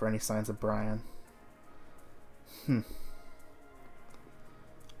around for any signs of Bryan. I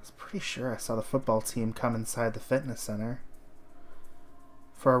was pretty sure I saw the football team come inside the fitness center.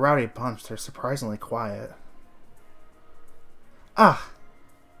 For a rowdy bunch, they're surprisingly quiet.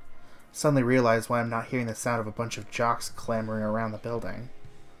 Suddenly realize why I'm not hearing the sound of a bunch of jocks clamoring around the building.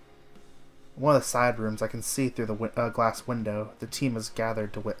 In one of the side rooms, I can see through the glass window the team is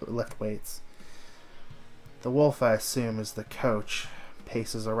gathered to lift weights. The wolf, I assume, is the coach,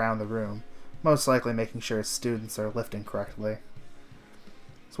 paces around the room, most likely making sure his students are lifting correctly.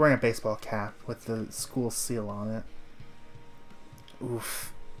 He's wearing a baseball cap with the school seal on it.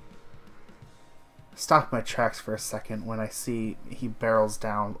 Oof. Stop my tracks for a second when I see he barrels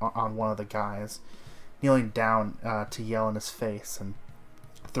down on one of the guys, kneeling down to yell in his face and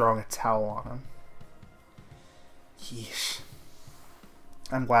throwing a towel on him. Yeesh.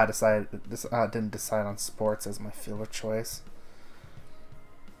 I'm glad I didn't decide on sports as my field of choice.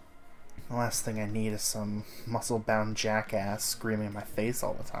 The last thing I need is some muscle-bound jackass screaming in my face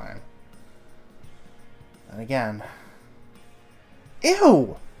all the time. And again...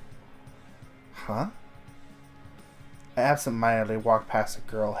 Ew! Huh? I absentmindedly walk past a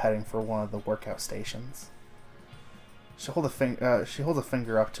girl heading for one of the workout stations. She holds a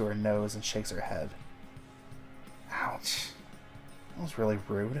finger up to her nose and shakes her head. Ouch. That was really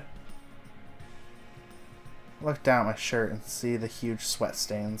rude. I look down at my shirt and see the huge sweat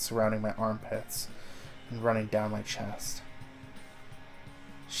stains surrounding my armpits and running down my chest.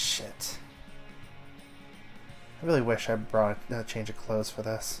 Shit. I really wish I brought a change of clothes for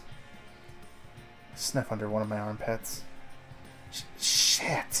this. Sniff under one of my armpits.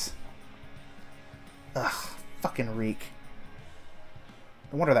 Shit! Ugh, fucking reek.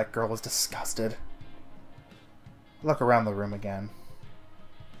 No wonder that girl was disgusted. I look around the room again.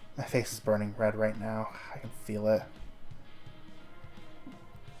 My face is burning red right now. I can feel it.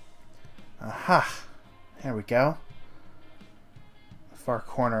 Aha! There we go. In the far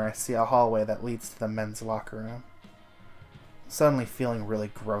corner, I see a hallway that leads to the men's locker room. I'm suddenly feeling really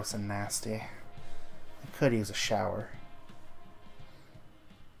gross and nasty. I could use a shower.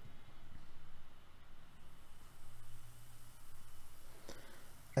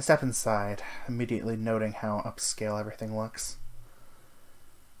 I step inside, immediately noting how upscale everything looks.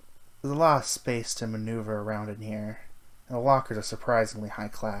 There's a lot of space to maneuver around in here, and the lockers are surprisingly high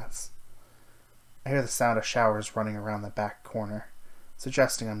class. I hear the sound of showers running around the back corner,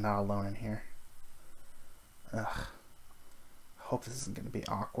 suggesting I'm not alone in here. Ugh. I hope this isn't going to be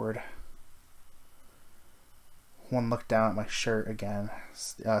awkward. One look down at my shirt again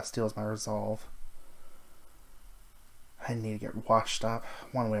steals my resolve. I need to get washed up,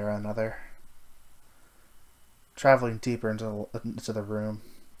 one way or another. Traveling deeper into the room,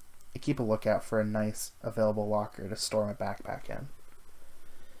 I keep a lookout for a nice, available locker to store my backpack in.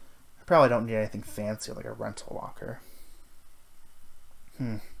 I probably don't need anything fancy like a rental locker.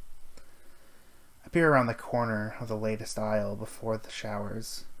 I peer around the corner of the latest aisle before the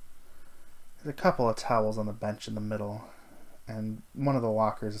showers. There's a couple of towels on the bench in the middle, and one of the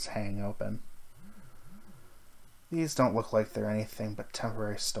lockers is hanging open. These don't look like they're anything but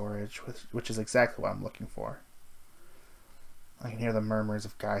temporary storage, which is exactly what I'm looking for. I can hear the murmurs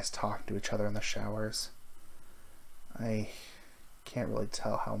of guys talking to each other in the showers. I can't really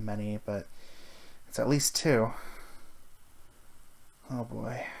tell how many, but it's at least 2. Oh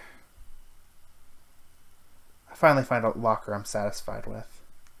boy. I finally find a locker I'm satisfied with.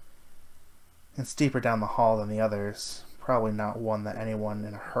 It's deeper down the hall than the others, probably not one that anyone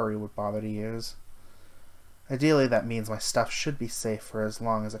in a hurry would bother to use. Ideally, that means my stuff should be safe for as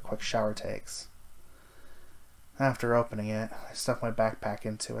long as a quick shower takes. After opening it, I stuff my backpack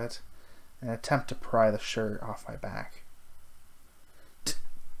into it and attempt to pry the shirt off my back.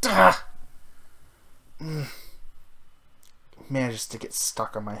 Manages to get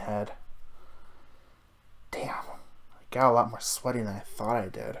stuck on my head. Damn, I got a lot more sweaty than I thought I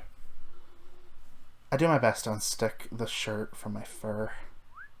did. I do my best to unstick the shirt from my fur.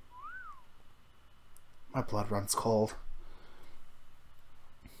 My blood runs cold.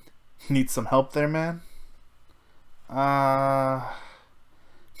 Need some help there, man? Well.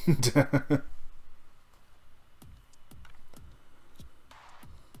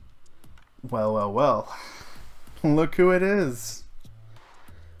 Look who it is.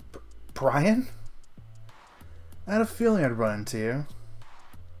 Bryan? I had a feeling I'd run into you.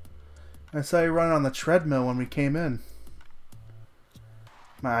 I saw you running on the treadmill when we came in.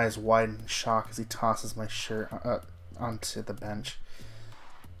 My eyes widen in shock as he tosses my shirt onto the bench.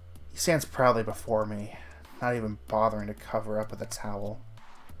 He stands proudly before me, not even bothering to cover up with a towel.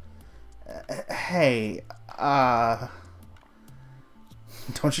 Hey, don't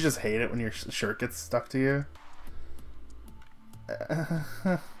you just hate it when your shirt gets stuck to you?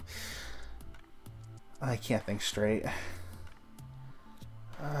 I can't think straight.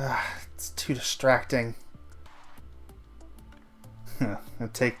 It's too distracting. I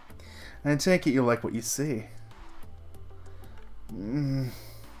take it you like what you see.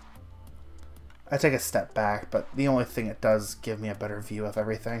 I take a step back, but the only thing it does is give me a better view of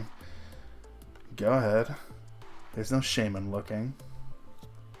everything. Go ahead. There's no shame in looking.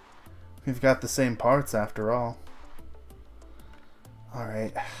 We've got the same parts after all.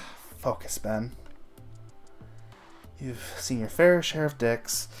 Alright, focus, Ben. You've seen your fair share of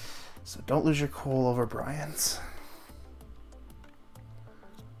dicks, so don't lose your cool over Bryan's.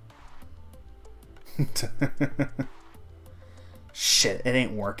 Shit, it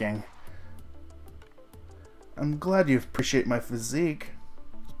ain't working. I'm glad you appreciate my physique.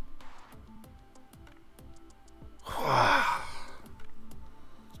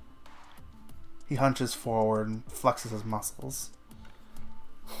 He hunches forward and flexes his muscles.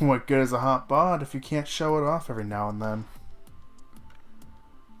 What good is a hot bod if you can't show it off every now and then?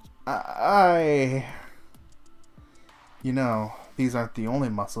 You know, these aren't the only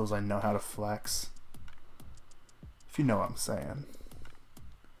muscles I know how to flex. If you know what I'm saying.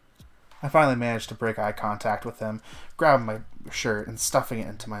 I finally managed to break eye contact with him, grabbing my shirt and stuffing it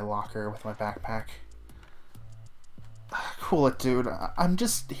into my locker with my backpack. Cool it, dude. I'm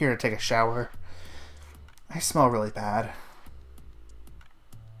just here to take a shower. I smell really bad.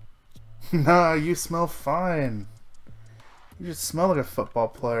 Nah, you smell fine. You just smell like a football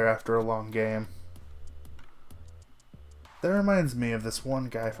player after a long game. That reminds me of this one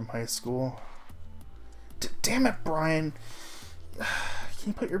guy from high school. Damn it, Bryan.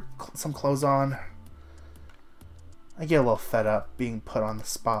 Can you put some clothes on? I get a little fed up being put on the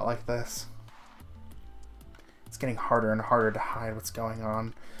spot like this. It's getting harder and harder to hide what's going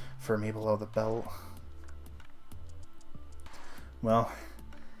on for me below the belt. Well,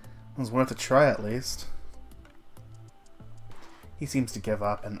 it was worth a try at least. He seems to give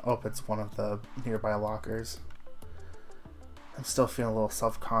up and opens one of the nearby lockers. I'm still feeling a little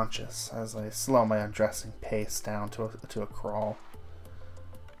self-conscious as I slow my undressing pace down to a crawl.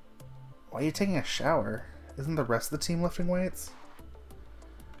 Why are you taking a shower? Isn't the rest of the team lifting weights?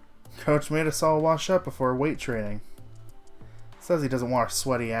 Coach made us all wash up before weight training. Says he doesn't want our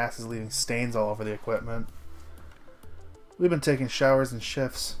sweaty asses leaving stains all over the equipment. We've been taking showers in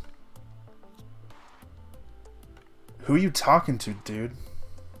shifts. Who are you talking to, dude?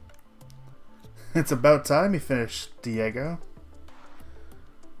 It's about time you finished, Diego.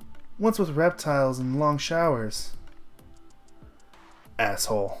 What's with reptiles and long showers?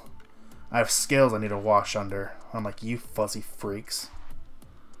 Asshole. I have scales I need to wash under, unlike you fuzzy freaks.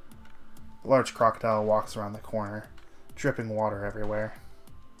 A large crocodile walks around the corner, dripping water everywhere.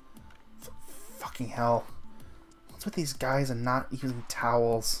 Fucking hell. What's with these guys and not using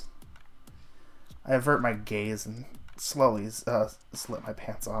towels? I avert my gaze and slowly slip my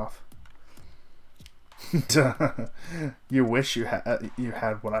pants off. You wish you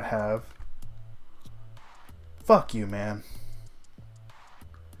had what I have. Fuck you, man.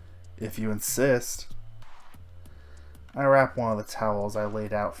 If you insist. I wrap one of the towels I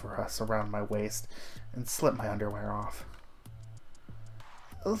laid out for us around my waist and slip my underwear off.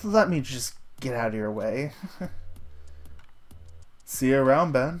 Let me just get out of your way. See you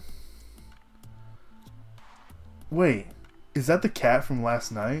around, Ben. Wait, is that the cat from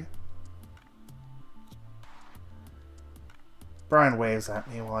last night? Bryan waves at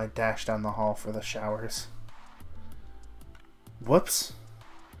me while I dash down the hall for the showers. Whoops.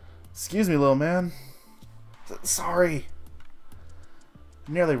 Excuse me, little man. Sorry.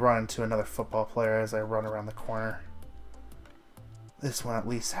 I nearly run into another football player as I run around the corner. This one at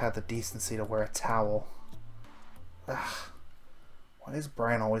least had the decency to wear a towel. Ugh. Why does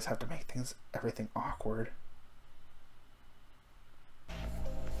Bryan always have to make everything awkward?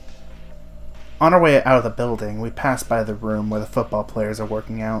 On our way out of the building, we pass by the room where the football players are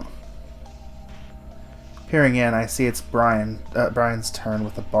working out. Peering in, I see it's Bryan's turn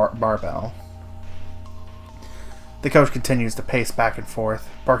with the barbell. The coach continues to pace back and forth,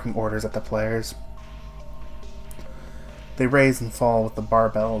 barking orders at the players. They raise and fall with the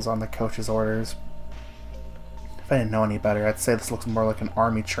barbells on the coach's orders. If I didn't know any better, I'd say this looks more like an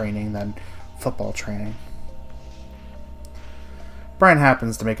army training than football training. Bryan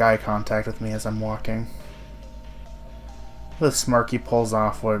happens to make eye contact with me as I'm walking. With a smirk, he pulls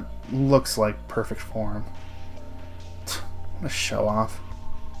off what looks like perfect form. What a show off.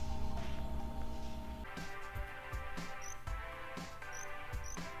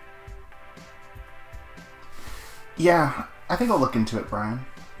 Yeah, I think I'll look into it, Bryan.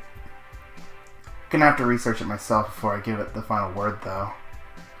 Gonna have to research it myself before I give it the final word, though.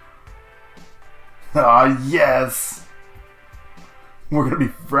 Aw, yes! We're gonna be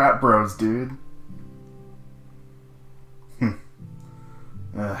frat bros, dude.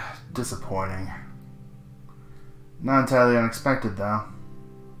 Disappointing. Not entirely unexpected, though.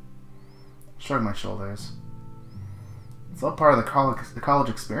 Shrug my shoulders. It's all part of the college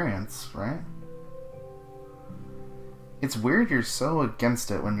experience, right? It's weird you're so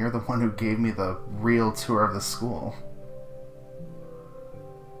against it when you're the one who gave me the real tour of the school.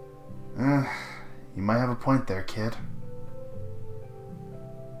 You might have a point there, kid.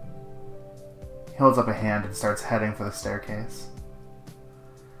 He holds up a hand and starts heading for the staircase.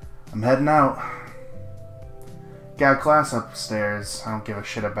 I'm heading out. Got a class upstairs I don't give a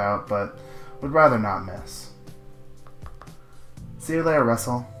shit about, but would rather not miss. See you later,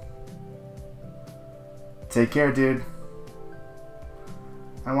 Russell. Take care, dude.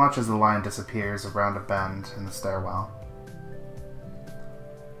 I watch as the line disappears around a bend in the stairwell.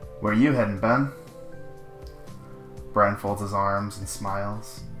 Where are you heading, Ben? Bryan folds his arms and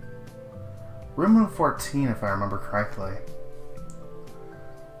smiles. Room 114, if I remember correctly.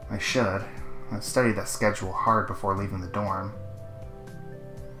 I should. I studied that schedule hard before leaving the dorm.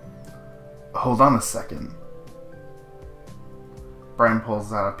 Hold on a second. Bryan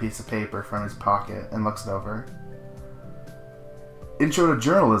pulls out a piece of paper from his pocket and looks it over. Intro to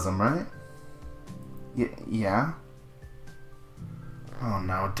journalism, right? Yeah? Oh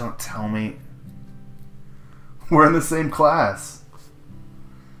no, don't tell me. We're in the same class.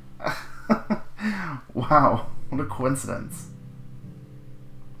 Wow, what a coincidence.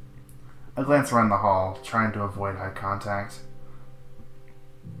 I glance around the hall, trying to avoid eye contact.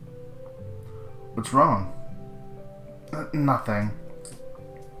 What's wrong? Nothing.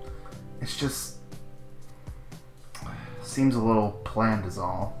 It's just... seems a little planned is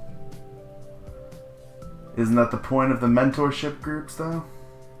all. Isn't that the point of the mentorship groups, though?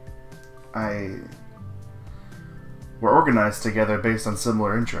 We're organized together based on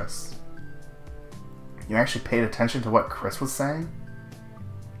similar interests. You actually paid attention to what Chris was saying?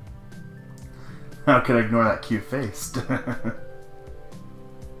 How could I ignore that cute face?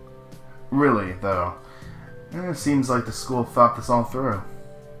 Really, though, it seems like the school thought this all through.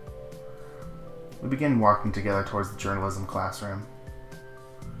 We begin walking together towards the journalism classroom.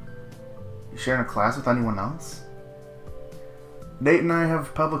 You sharing a class with anyone else? Nate and I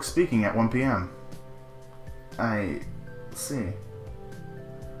have public speaking at 1 p.m. I see.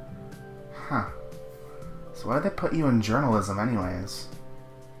 Huh. So why did they put you in journalism anyways?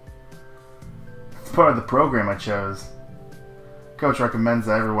 It's part of the program I chose. Coach recommends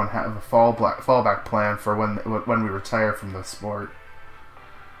that everyone have a fallback plan for when we retire from the sport.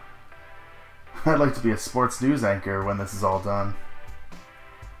 I'd like to be a sports news anchor when this is all done.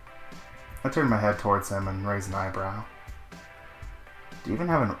 I turn my head towards him and raise an eyebrow. Do you even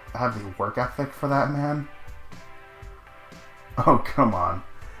have the work ethic for that, man? Oh, come on.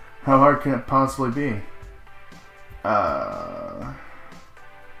 How hard can it possibly be?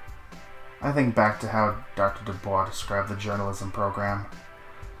 I think back to how Dr. Dubois described the journalism program.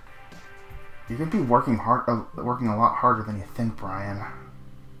 You're going to be working a lot harder than you think, Bryan.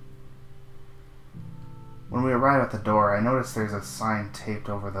 When we arrive at the door, I notice there's a sign taped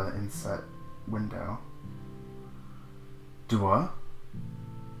over the inset window. Dubois?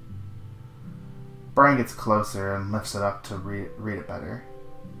 Bryan gets closer and lifts it up to read it better.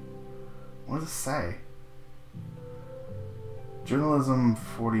 What does it say? Journalism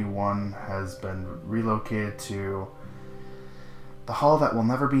 41 has been relocated to the hall that will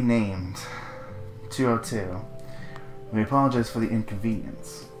never be named, 202. We apologize for the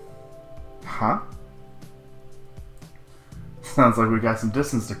inconvenience. Huh? Sounds like we got some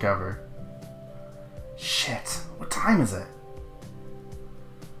distance to cover. Shit, what time is it?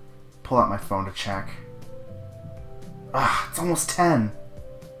 Pull out my phone to check. It's almost 10.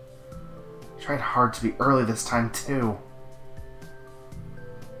 Tried hard to be early this time too.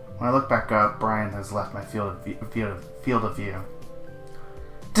 When I look back up, Bryan has left my field of view.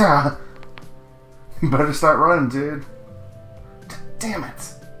 Duh! Better start running, dude. Damn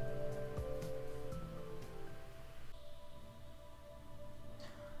it!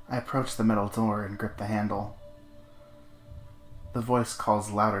 I approach the metal door and grip the handle. The voice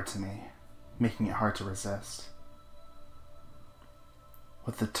calls louder to me, making it hard to resist.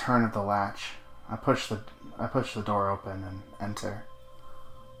 With the turn of the latch, I push the door open and enter.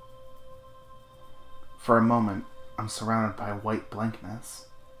 For a moment, I'm surrounded by white blankness,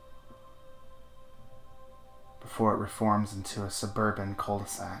 before it reforms into a suburban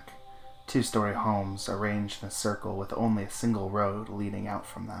cul-de-sac, 2-story homes arranged in a circle with only a single road leading out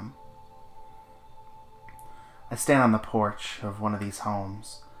from them. I stand on the porch of one of these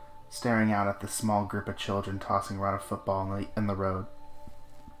homes, staring out at the small group of children tossing around a football in the road.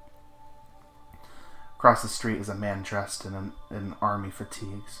 Across the street is a man dressed in army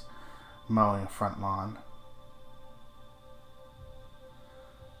fatigues, mowing a front lawn.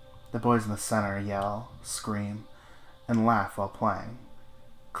 The boys in the center yell, scream, and laugh while playing,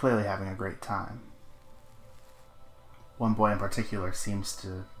 clearly having a great time. One boy in particular seems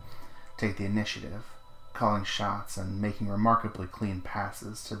to take the initiative, calling shots and making remarkably clean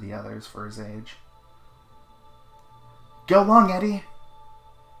passes to the others for his age. Go long, Eddie!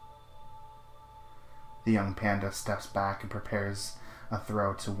 The young panda steps back and prepares a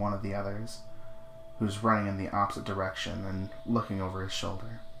throw to one of the others, who's running in the opposite direction and looking over his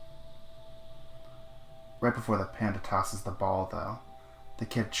shoulder. Right before the panda tosses the ball, though, the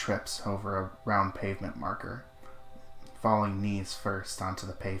kid trips over a round pavement marker, falling knees first onto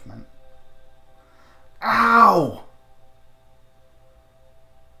the pavement. Ow!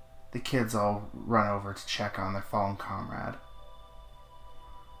 The kids all run over to check on their fallen comrade.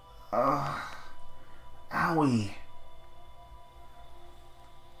 Owie!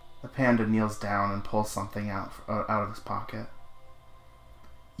 The panda kneels down and pulls something out of his pocket.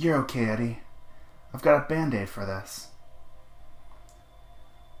 You're okay, Eddie. I've got a Band-Aid for this.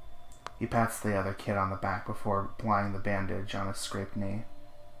 He pats the other kid on the back before applying the bandage on his scraped knee.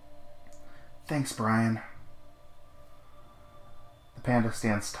 Thanks, Bryan. The panda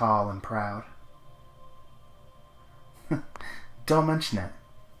stands tall and proud. Don't mention it.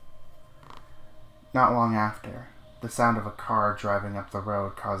 Not long after, the sound of a car driving up the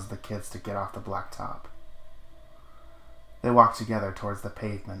road causes the kids to get off the blacktop. They walk together towards the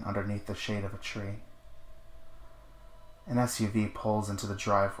pavement underneath the shade of a tree. An SUV pulls into the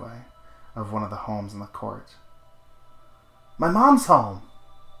driveway of one of the homes in the court. My mom's home!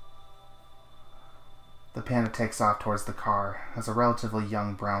 The panda takes off towards the car as a relatively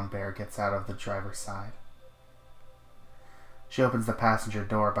young brown bear gets out of the driver's side. She opens the passenger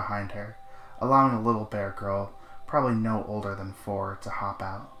door behind her, allowing a little bear girl, probably no older than 4, to hop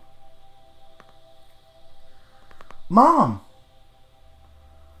out. Mom!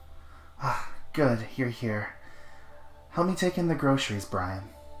 Good, you're here. Help me take in the groceries, Bryan.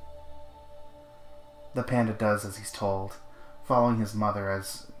 The panda does as he's told, following his mother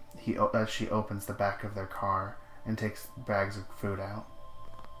as she opens the back of their car and takes bags of food out.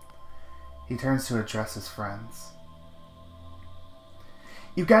 He turns to address his friends.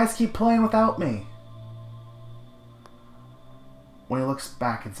 You guys keep playing without me! When he looks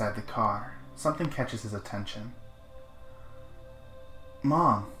back inside the car, something catches his attention.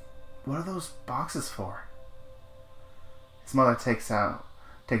 Mom, what are those boxes for? His mother takes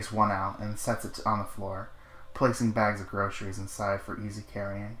one out and sets it on the floor, placing bags of groceries inside for easy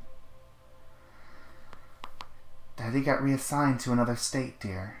carrying. Daddy got reassigned to another state,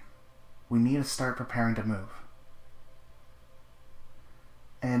 dear. We need to start preparing to move.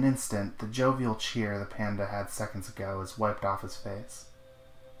 In an instant, the jovial cheer the panda had seconds ago is wiped off his face.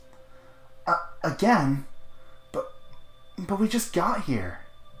 Again? But we just got here.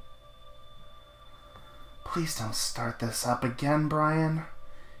 Please don't start this up again, Bryan.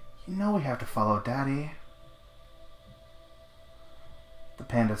 You know we have to follow Daddy. The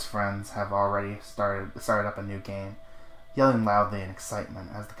panda's friends have already started up a new game, yelling loudly in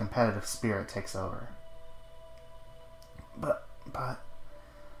excitement as the competitive spirit takes over. But,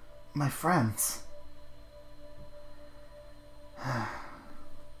 my friends.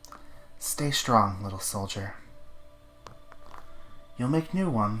 Stay strong, little soldier. You'll make new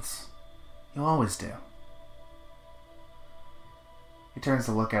ones. You always do. He turns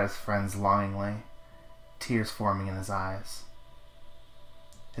to look at his friends longingly, tears forming in his eyes.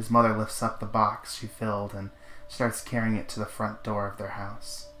 His mother lifts up the box she filled and starts carrying it to the front door of their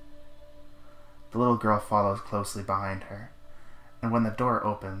house. The little girl follows closely behind her, and when the door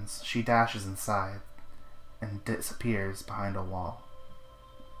opens, she dashes inside and disappears behind a wall.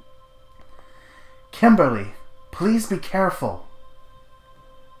 Kimberly, please be careful!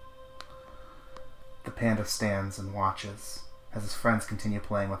 The panda stands and watches as his friends continue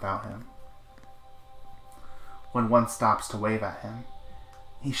playing without him. When one stops to wave at him,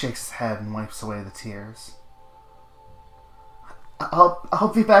 he shakes his head and wipes away the tears.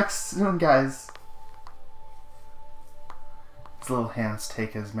 I'll be back soon, guys. His little hands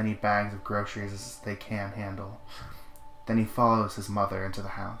take as many bags of groceries as they can handle. Then he follows his mother into the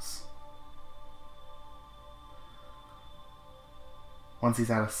house. Once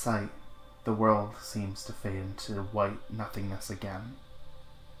he's out of sight, the world seems to fade into white nothingness again.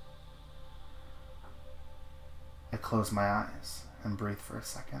 I close my eyes and breathe for a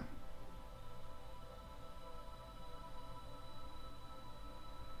second.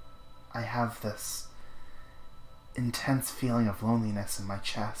 I have this intense feeling of loneliness in my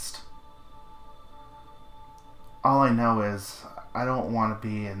chest. All I know is I don't want to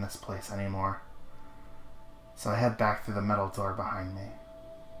be in this place anymore. So I head back through the metal door behind me.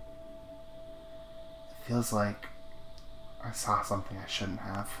 It feels like I saw something I shouldn't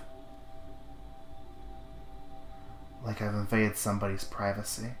have. like I've invaded somebody's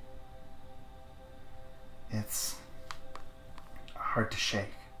privacy. It's hard to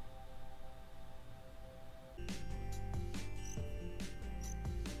shake.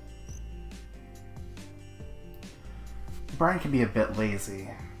 Bryan can be a bit lazy,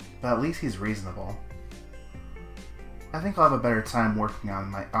 but at least he's reasonable. I think I'll have a better time working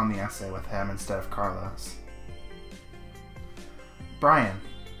on the essay with him instead of Carlos. Bryan,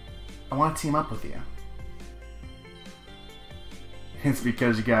 I want to team up with you. It's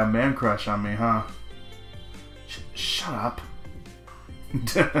because you got a man crush on me, huh? Shut up.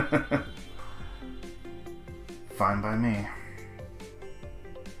 Fine by me.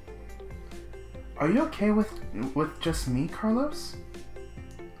 Are you okay with just me, Carlos?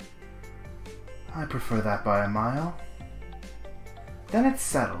 I prefer that by a mile. Then it's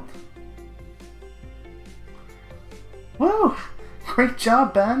settled. Woo! Great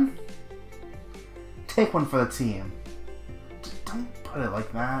job, Ben! Take one for the team. Don't put it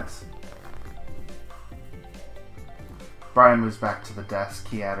like that. Bryan moves back to the desk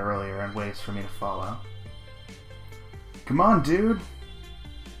he had earlier and waits for me to follow. Come on, dude!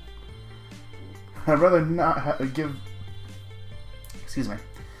 I'd rather not give... Excuse me.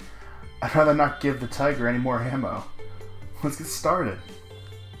 I'd rather not give the tiger any more ammo. Let's get started.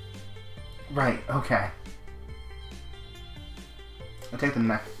 Right, okay. I take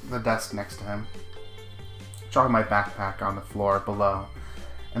the desk next to him, dropping my backpack on the floor below,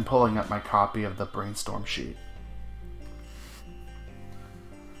 and pulling up my copy of the brainstorm sheet.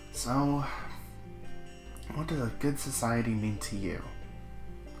 So, what does a good society mean to you?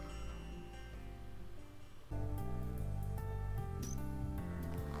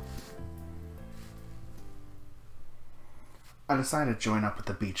 I decided to join up with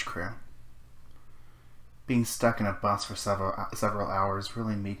the beach crew. Being stuck in a bus for several hours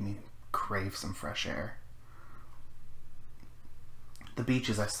really made me crave some fresh air. The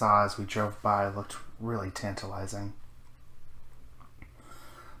beaches I saw as we drove by looked really tantalizing.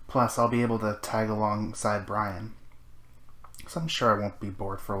 Plus, I'll be able to tag alongside Bryan, so I'm sure I won't be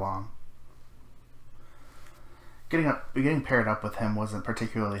bored for long. Getting paired up with him wasn't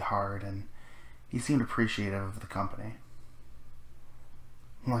particularly hard, and he seemed appreciative of the company.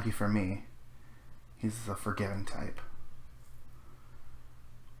 Lucky for me, he's the forgiving type.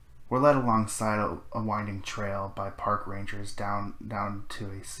 We're led alongside a winding trail by park rangers down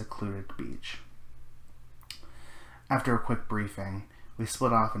to a secluded beach. After a quick briefing, we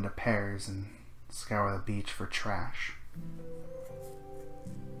split off into pairs and scour the beach for trash.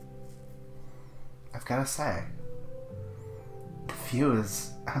 I've got to say, the view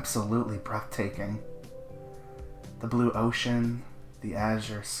is absolutely breathtaking. The blue ocean, the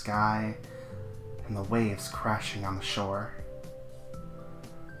azure sky, and the waves crashing on the shore.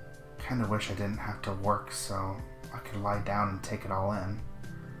 Kinda wish I didn't have to work so I could lie down and take it all in.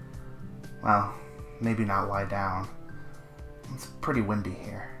 Well, maybe not lie down. It's pretty windy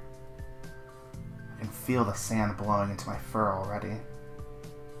here. I can feel the sand blowing into my fur already.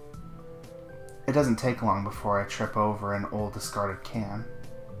 It doesn't take long before I trip over an old discarded can.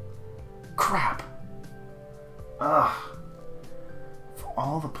 Crap! Ugh. For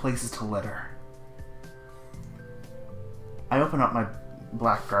all the places to litter. I open up my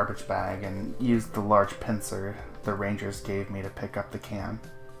black garbage bag and use the large pincer the rangers gave me to pick up the can.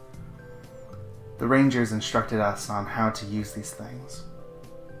 The rangers instructed us on how to use these things.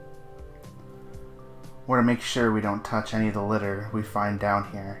 We're to make sure we don't touch any of the litter we find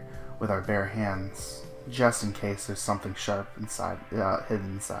down here with our bare hands, just in case there's something sharp inside,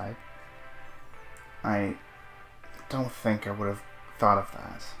 hidden inside. I don't think I would have thought of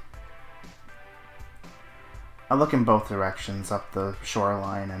that. I look in both directions up the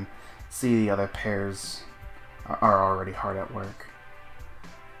shoreline and see the other pairs are already hard at work.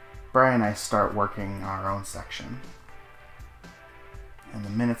 Bryan and I start working our own section, and the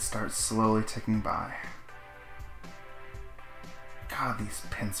minutes start slowly ticking by. God, these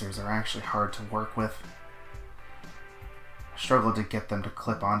pincers are actually hard to work with. I struggle to get them to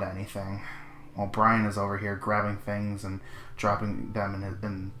clip onto anything, while Bryan is over here grabbing things and dropping them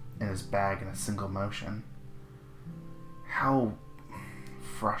in his bag in a single motion. How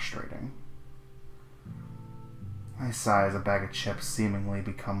frustrating. I sigh as a bag of chips seemingly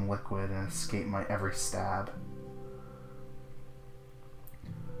become liquid and escape my every stab.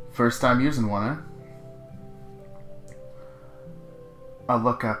 First time using one, eh? I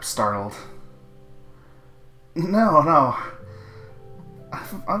look up, startled. No.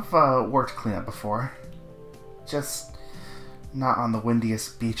 I've worked cleanup before. Just not on the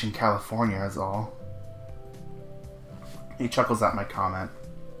windiest beach in California is all. He chuckles at my comment.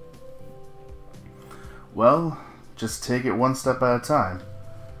 Well, Just take it one step at a time.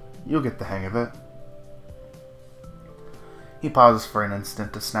 You'll get the hang of it. He pauses for an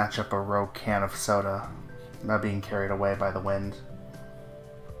instant to snatch up a rogue can of soda, not being carried away by the wind.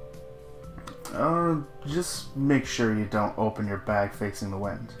 Just make sure you don't open your bag facing the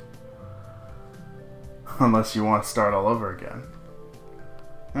wind. Unless you want to start all over again.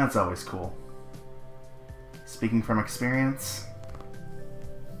 That's always cool. Speaking from experience,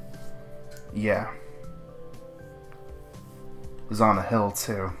 yeah. It was on a hill,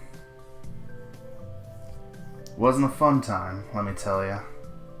 too. Wasn't a fun time, let me tell you.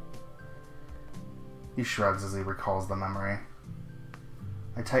 He shrugs as he recalls the memory.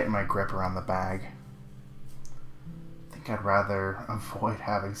 I tighten my grip around the bag. I think I'd rather avoid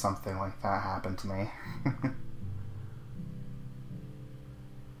having something like that happen to me.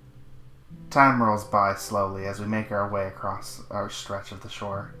 Time rolls by slowly as we make our way across our stretch of the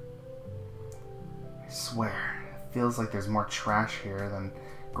shore. I swear, it feels like there's more trash here than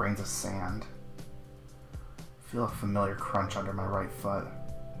grains of sand. I feel a familiar crunch under my right foot.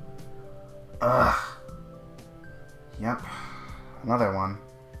 Ugh. Yep, another one.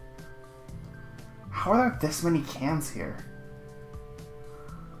 How are there this many cans here?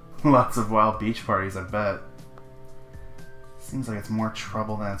 Lots of wild beach parties, I bet. Seems like it's more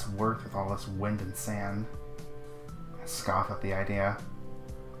trouble than it's worth with all this wind and sand. I scoff at the idea.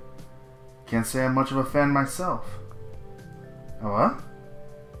 Can't say I'm much of a fan myself. Oh,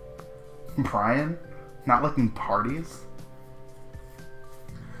 what? Bryan? Not liking parties?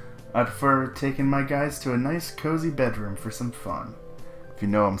 I'd prefer taking my guys to a nice cozy bedroom for some fun, if you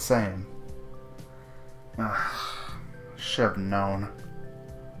know what I'm saying. Should've known.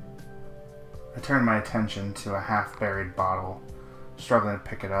 I turn my attention to a half-buried bottle, struggling to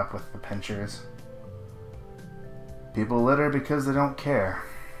pick it up with the pinchers. People litter because they don't care.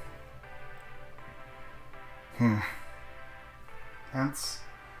 That's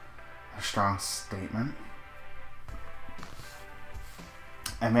a strong statement.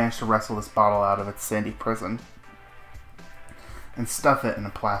 I managed to wrestle this bottle out of its sandy prison and stuff it in a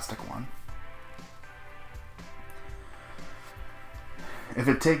plastic one. If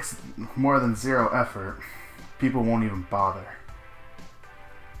it takes more than zero effort, people won't even bother.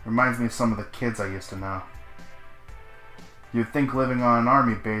 Reminds me of some of the kids I used to know. You'd think living on an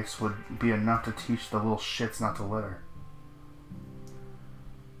army base would be enough to teach the little shits not to litter.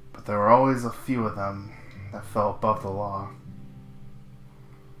 But there were always a few of them that fell above the law.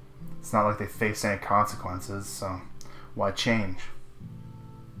 It's not like they faced any consequences, so why change?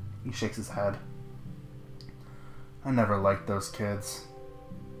 He shakes his head. I never liked those kids.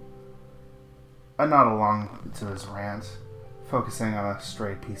 I nod along to his rant, focusing on a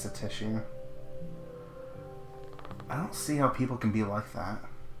stray piece of tissue. I don't see how people can be like that.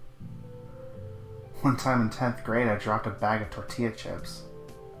 One time in 10th grade, I dropped a bag of tortilla chips.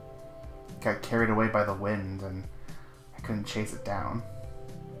 Got carried away by the wind, and I couldn't chase it down.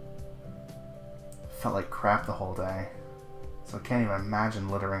 Felt like crap the whole day, so I can't even imagine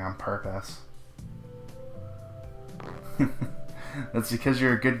littering on purpose. That's because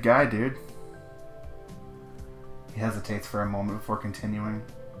you're a good guy, dude. He hesitates for a moment before continuing.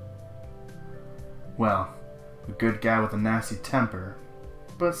 Well, a good guy with a nasty temper,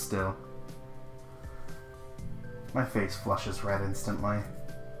 but still. My face flushes red instantly.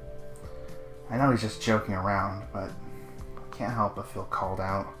 I know he's just joking around, but I can't help but feel called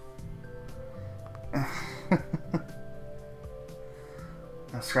out. I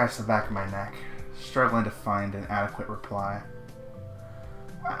scratch the back of my neck, struggling to find an adequate reply.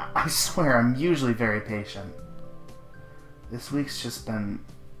 I swear I'm usually very patient. This week's just been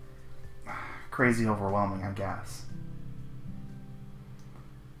crazy overwhelming, I guess.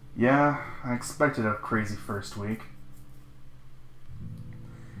 Yeah, I expected a crazy first week.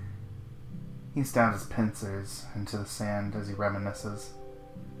 He stabs his pincers into the sand as he reminisces.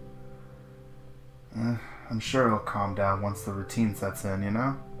 I'm sure it'll calm down once the routine sets in, you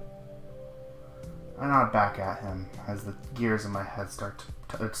know? I nod back at him as the gears in my head start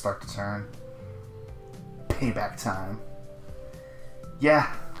to turn. Payback time.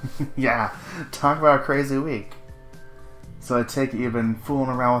 Yeah, yeah, talk about a crazy week. So I take it you've been fooling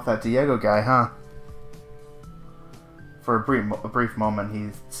around with that Diego guy, huh? For a brief moment,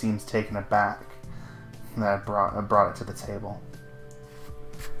 he seems taken aback that I brought it to the table.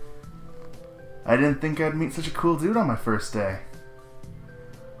 I didn't think I'd meet such a cool dude on my first day.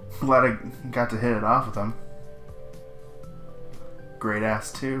 Glad I got to hit it off with him. Great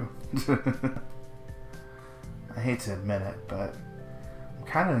ass, too. I hate to admit it, but I'm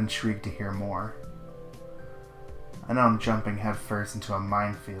kind of intrigued to hear more. I know I'm jumping headfirst into a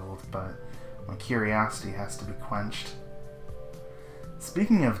minefield, but My curiosity has to be quenched.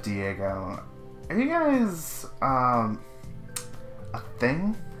 Speaking of Diego, are you guys, a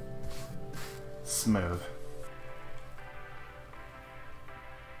thing? Smooth.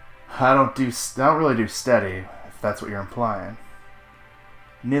 I don't really do steady, if that's what you're implying.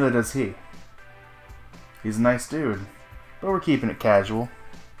 Neither does he. He's a nice dude, but we're keeping it casual.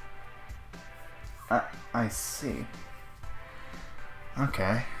 I see.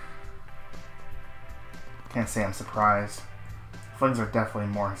 Okay. Can't say I'm surprised. Flings are definitely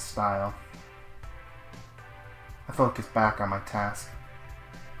more his style. I focus back on my task.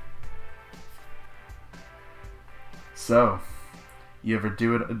 So, you ever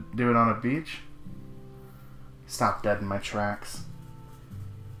do it on a beach? Stop dead in my tracks.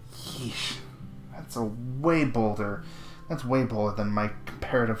 Yeesh. That's way bolder than my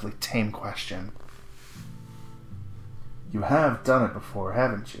comparatively tame question. You have done it before,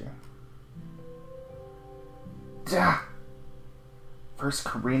 haven't you? Duh. First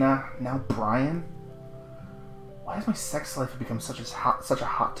Karina, now Bryan? Why has my sex life become such a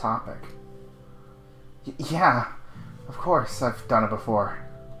hot topic? Yeah, of course, I've done it before.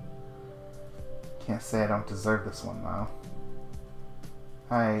 Can't say I don't deserve this one, though.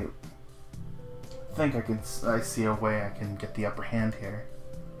 I think I see a way I can get the upper hand here.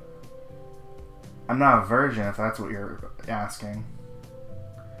 I'm not a virgin, if that's what you're asking.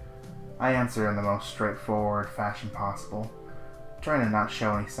 I answer in the most straightforward fashion possible, trying to not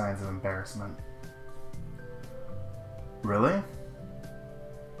show any signs of embarrassment. Really?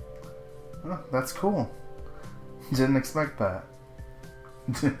 Well, that's cool. Didn't expect that.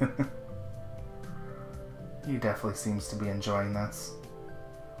 He definitely seems to be enjoying this.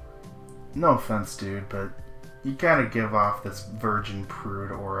 No offense, dude, but you gotta give off this virgin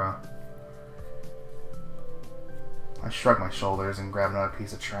prude aura. I shrug my shoulders and grab another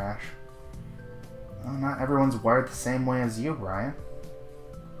piece of trash. Well, not everyone's wired the same way as you, Bryan.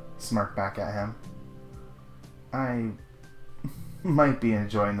 Smirk back at him. I might be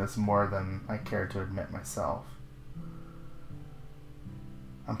enjoying this more than I care to admit myself.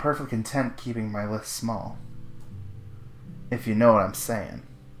 I'm perfectly content keeping my list small. If you know what I'm saying.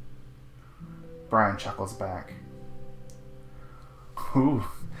 Bryan chuckles back. Ooh,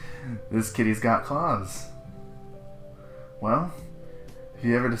 this kitty's got claws. Well, if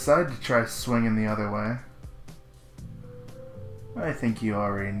you ever decide to try swinging the other way, I think you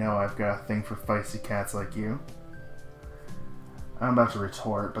already know I've got a thing for feisty cats like you. I'm about to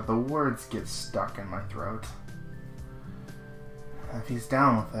retort, but the words get stuck in my throat. If he's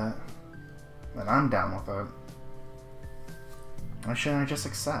down with it, then I'm down with it. Why shouldn't I just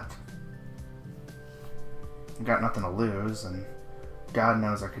accept? I've got nothing to lose, and God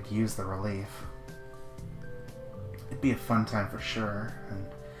knows I could use the relief. It'd be a fun time for sure, and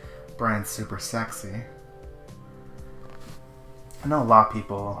Bryan's super sexy. I know a lot of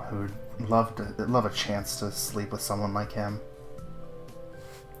people who'd love a chance to sleep with someone like him.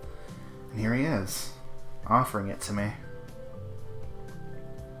 And here he is, offering it to me.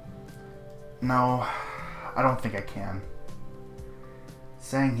 No, I don't think I can.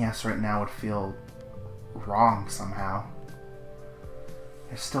 Saying yes right now would feel wrong somehow.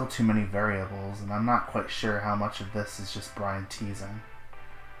 There's still too many variables, and I'm not quite sure how much of this is just Bryan teasing.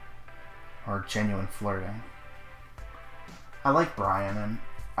 Or genuine flirting. I like Bryan, and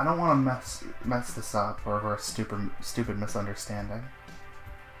I don't want to mess this up over a stupid misunderstanding.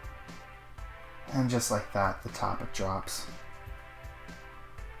 And just like that, the topic drops.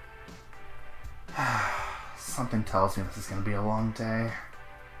 Something tells me this is going to be a long day.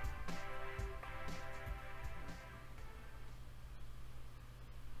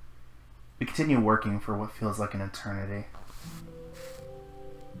 We continue working for what feels like an eternity.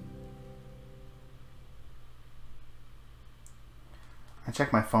 I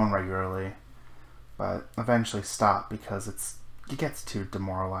check my phone regularly, but eventually stop because it gets too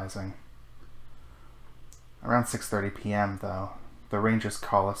demoralizing. Around 6:30 p.m. though, the Rangers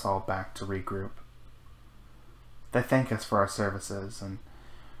call us all back to regroup. They thank us for our services, and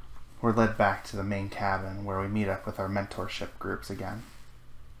we're led back to the main cabin where we meet up with our mentorship groups again.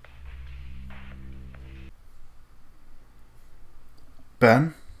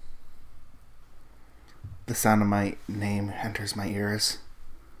 Ben? The sound of my name enters my ears.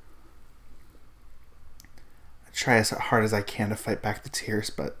 I try as hard as I can to fight back the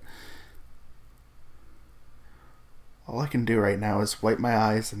tears, but all I can do right now is wipe my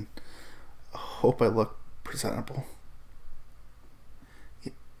eyes and hope I look presentable.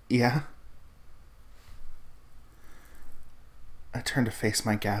 Yeah? I turn to face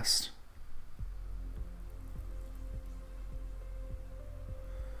my guest.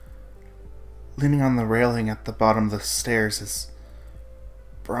 Leaning on the railing at the bottom of the stairs is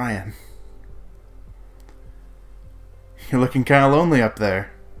Bryan. You're looking kind of lonely up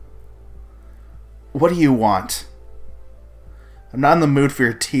there. What do you want? I'm not in the mood for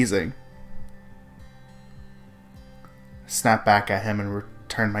your teasing. I snapped back at him and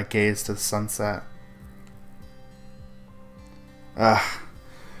returned my gaze to the sunset.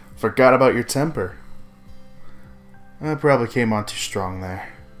 Forgot about your temper. I probably came on too strong there.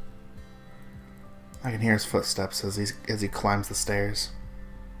 I can hear his footsteps as he climbs the stairs.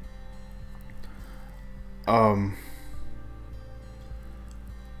 I'm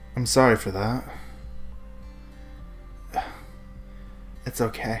sorry for that. It's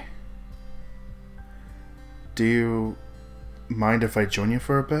okay. Do you mind if I join you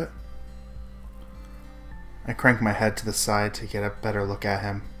for a bit? I crank my head to the side to get a better look at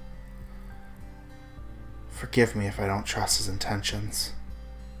him. Forgive me if I don't trust his intentions.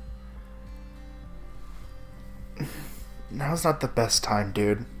 Now's not the best time,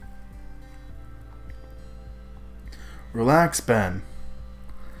 dude. Relax, Ben.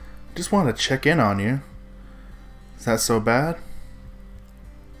 I just want to check in on you. Is that so bad?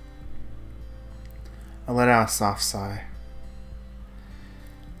 I let out a soft sigh.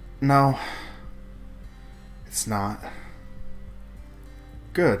 No, it's not.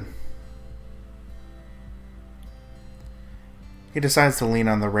 Good. He decides to lean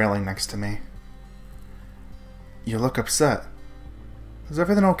on the railing next to me. You look upset. Is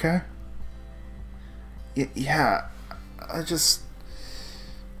everything okay? Yeah, I just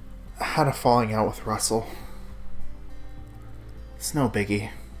had a falling out with Russell. It's no biggie.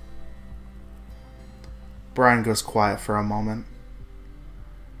 Bryan goes quiet for a moment.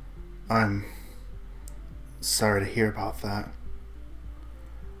 I'm sorry to hear about that.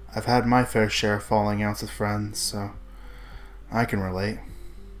 I've had my fair share of falling outs with friends, so I can relate.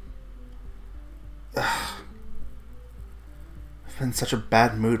 Ugh. I've been in such a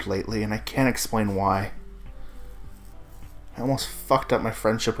bad mood lately, and I can't explain why. I almost fucked up my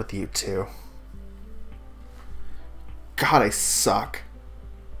friendship with you, too. God, I suck.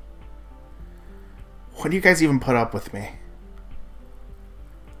 Why do you guys even put up with me?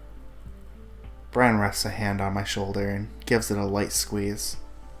 Bryan rests a hand on my shoulder and gives it a light squeeze.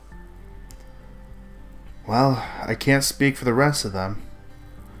 Well, I can't speak for the rest of them,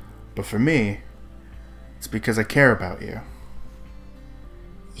 but for me, it's because I care about you.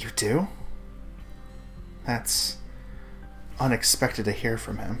 You do? That's unexpected to hear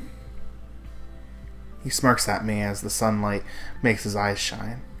from him. He smirks at me as the sunlight makes his eyes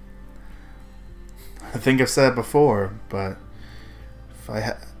shine. I think I've said it before, but if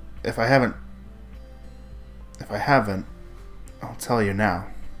I haven't, I'll tell you now.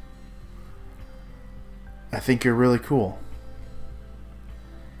 I think you're really cool.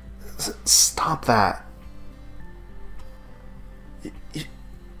 Stop that.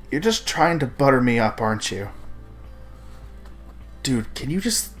 You're just trying to butter me up, aren't you? Dude, can you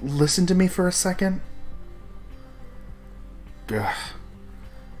just listen to me for a second? Ugh.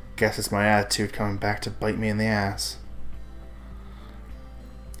 Guess it's my attitude coming back to bite me in the ass.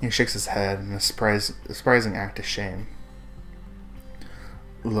 He shakes his head in a surprising act of shame.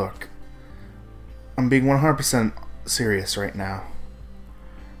 Look, I'm being 100% serious right now.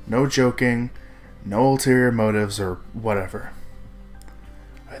 No joking, no ulterior motives or whatever.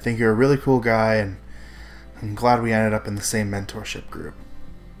 I think you're a really cool guy, and I'm glad we ended up in the same mentorship group.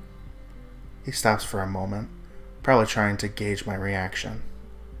 He stops for a moment, probably trying to gauge my reaction.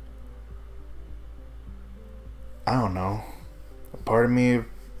 I don't know. A part of me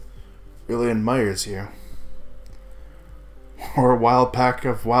really admires you. We're a pack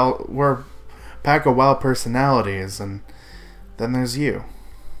of wild personalities, and then there's you.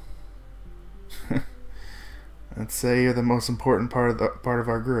 I'd say you're the most important part of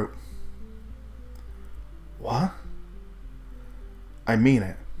our group. What? I mean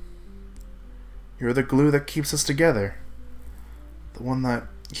it. You're the glue that keeps us together. The one that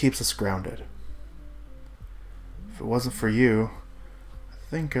keeps us grounded. If it wasn't for you, I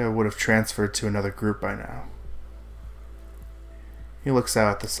think I would have transferred to another group by now. He looks out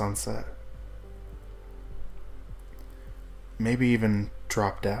at the sunset. Maybe even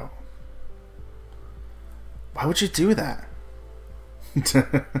dropped out. Why would you do that?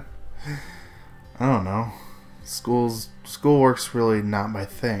 I don't know. Schoolwork's really not my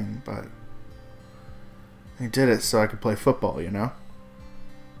thing, but I did it so I could play football, you know?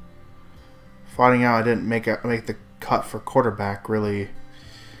 Finding out I didn't make the cut for quarterback really...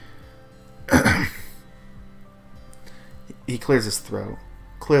 He clears his throat,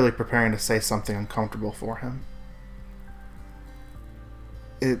 clearly preparing to say something uncomfortable for him.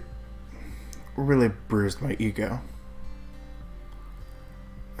 really bruised my ego.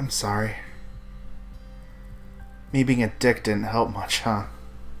 I'm sorry. Me being a dick didn't help much, huh?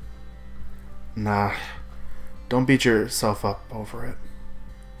 Nah, don't beat yourself up over it.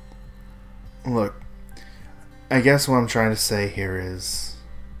 Look, I guess what I'm trying to say here is,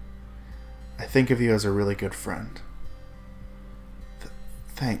 I think of you as a really good friend.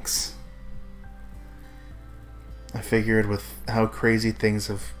 Thanks. I figured with how crazy things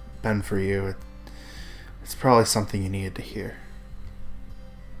have been for you, it's probably something you needed to hear.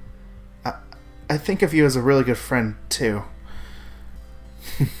 I think of you as a really good friend, too.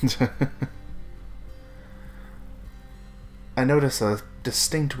 I notice a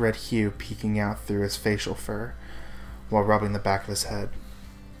distinct red hue peeking out through his facial fur while rubbing the back of his head.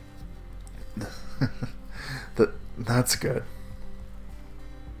 That's good.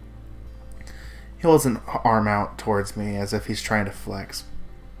 He holds an arm out towards me as if he's trying to flex.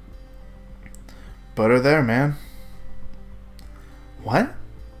 Butter there, man. What?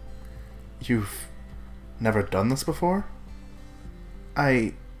 You've never done this before?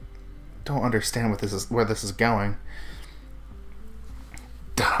 I don't understand where this is going.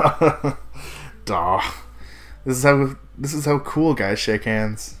 Duh. This is how cool guys shake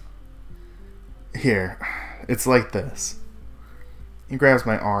hands. Here, it's like this. He grabs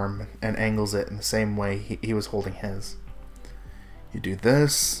my arm and angles it in the same way he was holding his. You do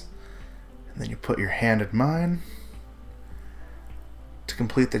this, and then you put your hand in mine. To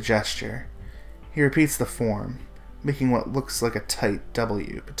complete the gesture, he repeats the form, making what looks like a tight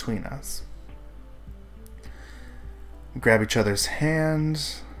W between us. We grab each other's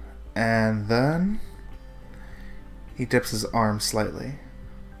hands, and then he dips his arm slightly,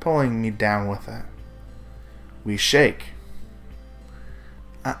 pulling me down with it. We shake.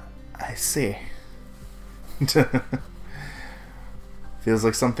 I see. Feels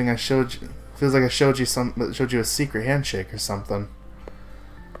like something I showed you. Feels like I showed you a secret handshake or something.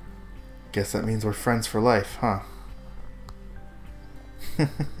 Guess that means we're friends for life, huh? We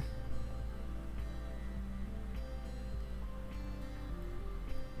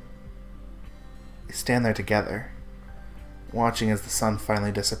stand there together, watching as the sun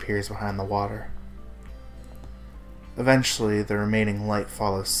finally disappears behind the water. Eventually, the remaining light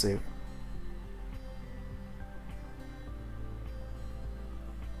follows suit.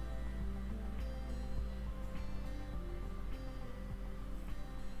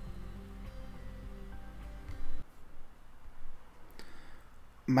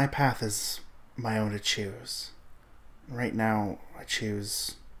 My path is my own to choose. Right now, I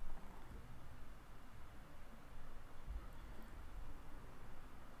choose...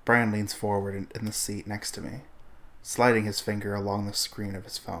 Bryan leans forward in the seat next to me, sliding his finger along the screen of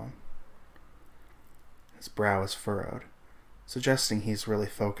his phone. His brow is furrowed, suggesting he's really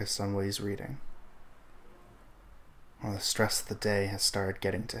focused on what he's reading. Well, the stress of the day has started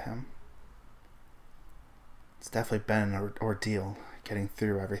getting to him. It's definitely been an ordeal getting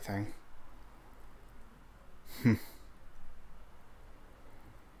through everything. He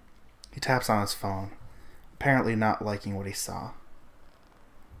taps on his phone, apparently not liking what he saw.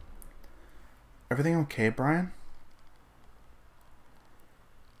 Everything okay, Bryan?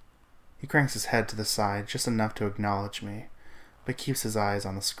 He cranks his head to the side just enough to acknowledge me, but keeps his eyes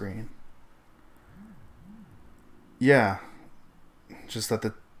on the screen. Yeah. Just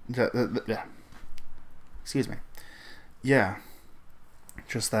that excuse me. Yeah.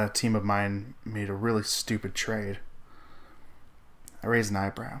 Just that a team of mine made a really stupid trade. I raise an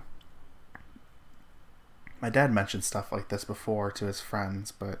eyebrow. My dad mentioned stuff like this before to his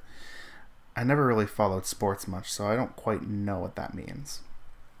friends, but I never really followed sports much, so I don't quite know what that means.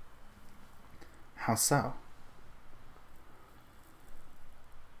 How so?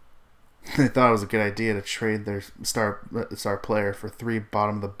 They thought it was a good idea to trade their star player for 3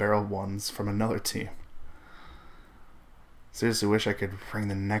 bottom-of-the-barrel ones from another team. Seriously wish I could wring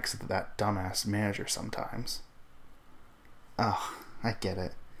the necks of that dumbass manager sometimes. Oh, I get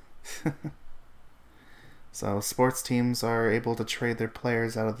it. So, sports teams are able to trade their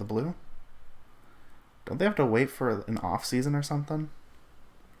players out of the blue? Don't they have to wait for an off-season or something?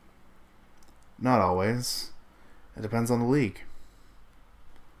 Not always. It depends on the league.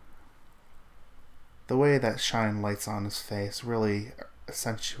 The way that shine lights on his face really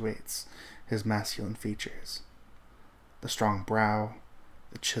accentuates his masculine features. The strong brow,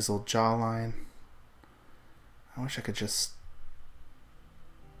 the chiseled jawline. I wish I could just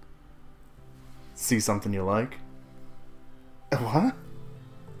see something you like. What?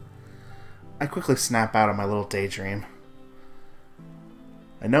 I quickly snap out of my little daydream.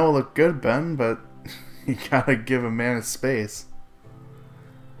 I know it looked good, Ben, but you gotta give a man his space.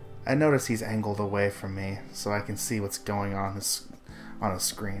 I notice he's angled away from me so I can see what's going on his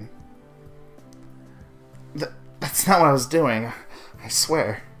screen. That's not what I was doing. I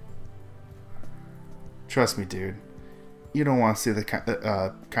swear. Trust me, dude. You don't want to see the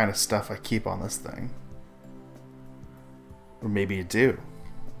kind of stuff I keep on this thing. Or maybe you do.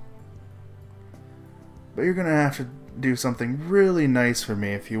 But you're gonna have to do something really nice for me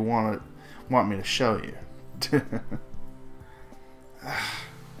if you want me to show you.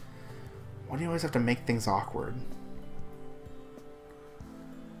 Why do you always have to make things awkward?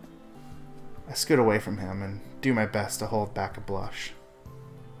 I scoot away from him and do my best to hold back a blush.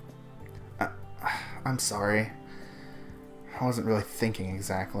 I'm sorry. I wasn't really thinking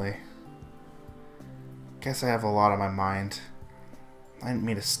exactly. Guess I have a lot on my mind. I didn't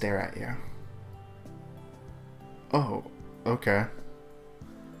mean to stare at you. Oh, okay.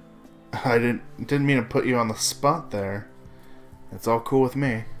 I didn't mean to put you on the spot there. It's all cool with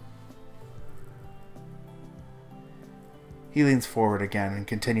me. He leans forward again and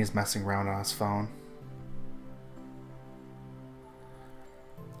continues messing around on his phone.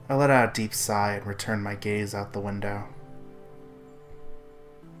 I let out a deep sigh and return my gaze out the window.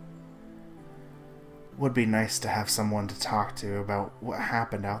 Would be nice to have someone to talk to about what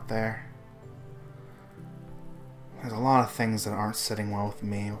happened out there. There's a lot of things that aren't sitting well with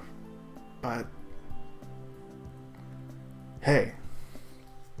me, but... Hey.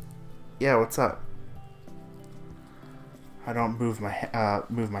 Yeah, what's up? I don't move my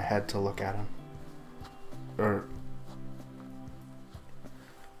head to look at him. Or...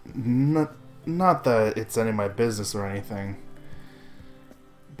 Not that it's any of my business or anything.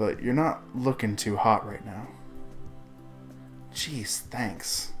 But you're not looking too hot right now. Jeez,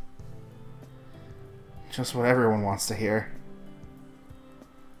 thanks. Just what everyone wants to hear.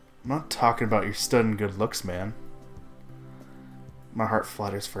 I'm not talking about your stunning good looks, man. My heart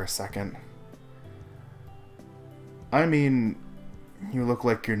flutters for a second. I mean, you look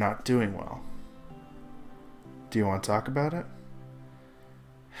like you're not doing well. Do you want to talk about it?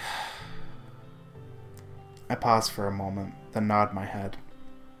 I pause for a moment, then nod my head.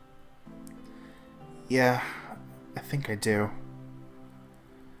 Yeah, I think I do.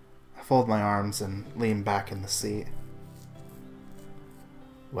 I fold my arms and lean back in the seat.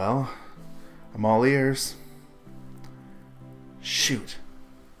 Well, I'm all ears. Shoot.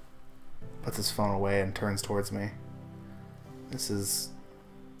 Puts his phone away and turns towards me. This is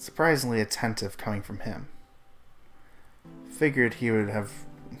surprisingly attentive coming from him. Figured he would have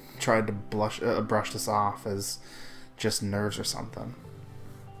tried to brush this off as just nerves or something.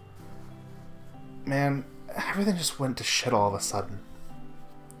 Man, everything just went to shit all of a sudden.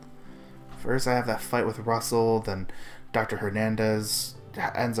 First I have that fight with Russell, then Dr. Hernandez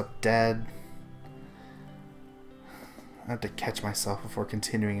ends up dead. I had to catch myself before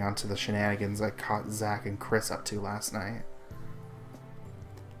continuing on to the shenanigans I caught Zach and Chris up to last night.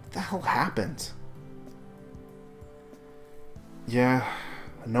 What the hell happened? Yeah,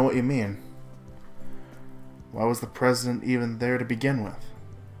 I know what you mean. Why was the president even there to begin with?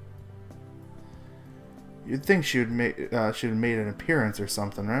 You'd think she would made an appearance or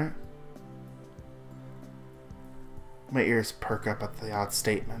something, right? My ears perk up at the odd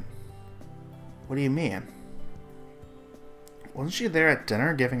statement. What do you mean? Wasn't she there at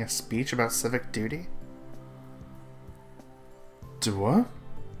dinner giving a speech about civic duty? Do what?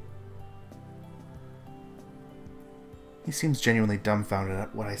 He seems genuinely dumbfounded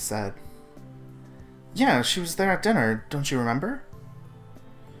at what I said. Yeah, she was there at dinner, don't you remember?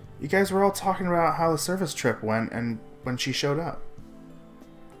 You guys were all talking about how the service trip went and when she showed up.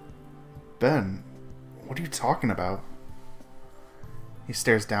 Ben, what are you talking about? He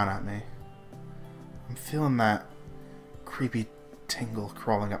stares down at me. I'm feeling that creepy tingle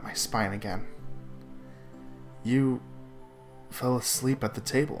crawling up my spine again. You fell asleep at the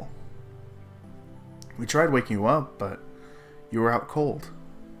table. We tried waking you up, but you were out cold.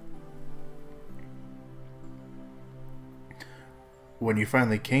 When you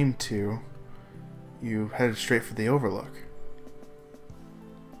finally came to, you headed straight for the Overlook.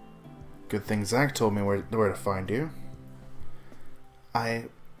 Good thing Zach told me where to find you. I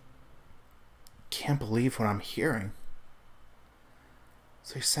can't believe what I'm hearing.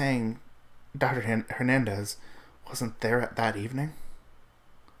 So you're saying Dr. Hernandez wasn't there that evening?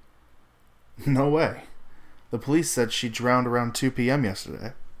 No way. The police said she drowned around 2 p.m.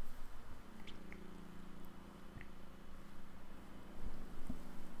 yesterday.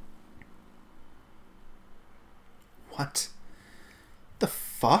 What the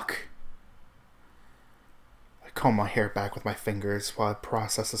fuck? I comb my hair back with my fingers while I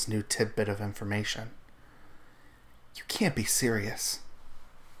process this new tidbit of information. You can't be serious.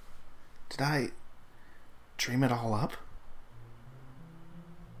 Did I dream it all up?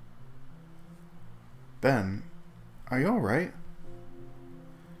 Ben, are you alright?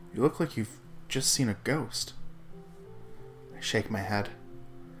 You look like you've just seen a ghost. I shake my head.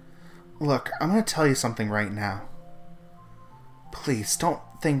 Look, I'm going to tell you something right now. Please, don't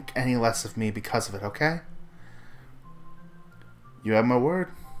think any less of me because of it, okay? You have my word.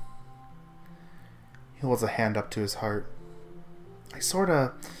 He holds a hand up to his heart. I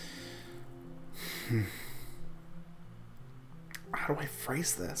sorta... How do I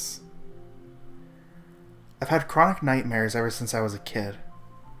phrase this? I've had chronic nightmares ever since I was a kid.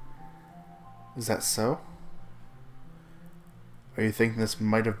 Is that so? Are you thinking this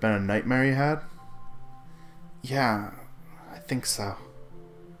might have been a nightmare you had? Yeah, I think so.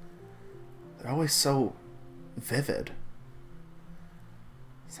 They're always so vivid.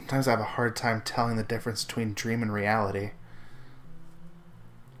 Sometimes I have a hard time telling the difference between dream and reality.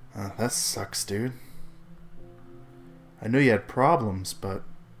 That sucks, dude. I knew you had problems, but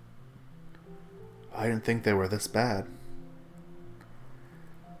I didn't think they were this bad.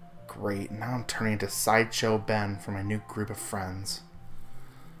 Great, now I'm turning into Sideshow Ben for my new group of friends.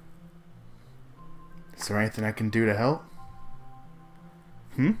 Is there anything I can do to help?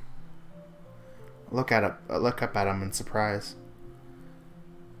 I look up at him in surprise.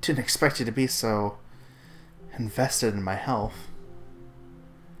 Didn't expect you to be so invested in my health.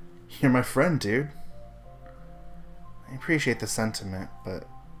 You're my friend, dude. I appreciate the sentiment, but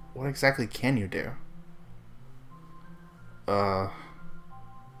what exactly can you do?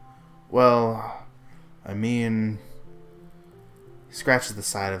 Well, I mean... He scratches the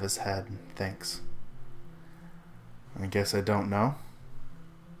side of his head and thinks. I guess I don't know.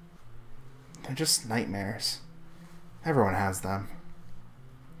 They're just nightmares. Everyone has them.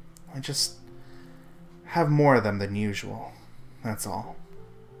 I just have more of them than usual. That's all.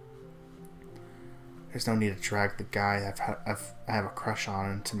 There's no need to drag the guy I have a crush on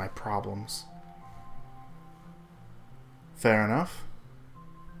into my problems. Fair enough.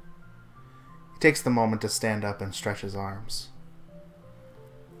 He takes the moment to stand up and stretch his arms.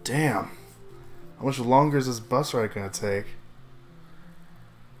 Damn. How much longer is this bus ride gonna take?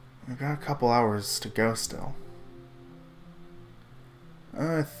 I've got a couple hours to go still.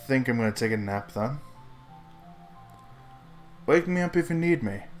 I think I'm gonna take a nap then. Wake me up if you need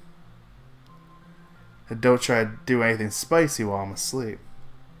me. And don't try to do anything spicy while I'm asleep.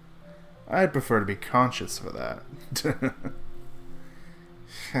 I'd prefer to be conscious for that.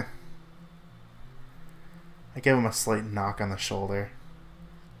 I give him a slight knock on the shoulder.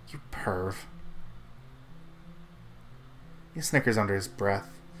 You perv. He snickers under his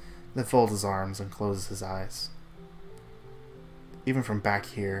breath, then folds his arms and closes his eyes. Even from back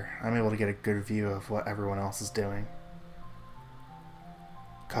here, I'm able to get a good view of what everyone else is doing.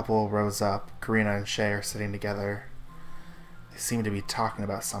 A couple rows up, Karina and Shay are sitting together. They seem to be talking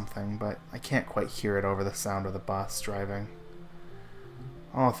about something, but I can't quite hear it over the sound of the bus driving.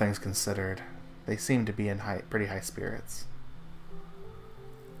 All things considered, they seem to be in pretty high spirits.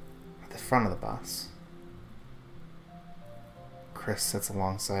 At the front of the bus, Chris sits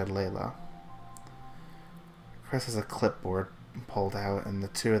alongside Layla. Chris has a clipboard pulled out, and the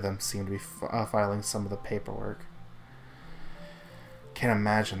two of them seem to be filing some of the paperwork. Can't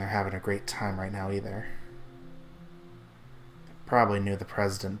imagine they're having a great time right now either. They probably knew the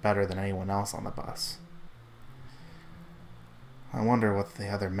president better than anyone else on the bus. I wonder what the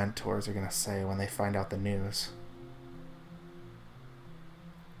other mentors are going to say when they find out the news.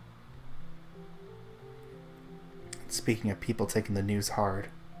 Speaking of people taking the news hard,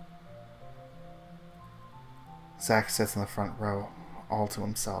 Zach sits in the front row, all to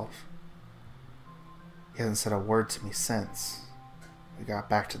himself. He hasn't said a word to me since we got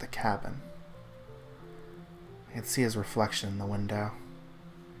back to the cabin. I can see his reflection in the window.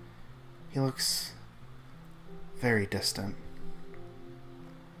 He looks very distant.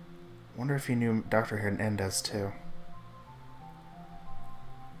 Wonder if he knew Dr. Hernandez too.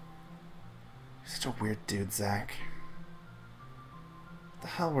 You're such a weird dude, Zach. What the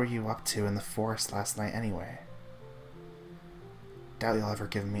hell were you up to in the forest last night anyway? Doubt you'll ever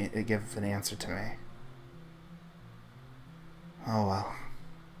give an answer to me. Oh well.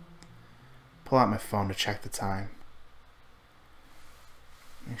 Pull out my phone to check the time.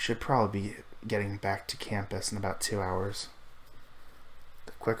 I should probably be getting back to campus in about 2 hours.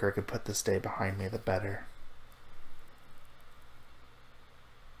 The quicker I could put this day behind me, the better.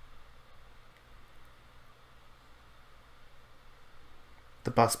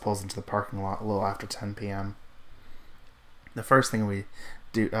 The bus pulls into the parking lot a little after 10 p.m. The first thing we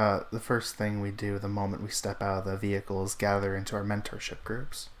do the moment we step out of the vehicle is gather into our mentorship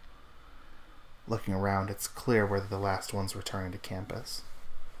groups. Looking around, it's clear we're the last ones returning to campus.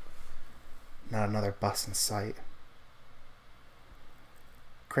 Not another bus in sight.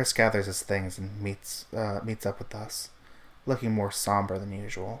 Chris gathers his things and meets up with us, looking more somber than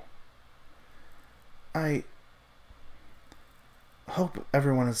usual. I hope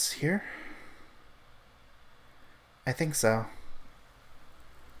everyone is here. I think so.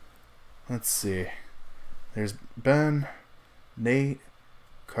 Let's see. There's Ben, Nate,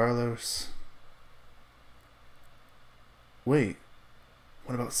 Carlos. Wait,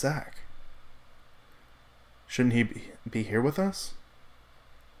 what about Zach? Shouldn't he be here with us?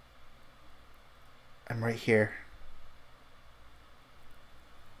 I'm right here.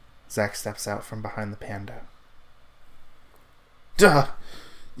 Zach steps out from behind the panda. Duh!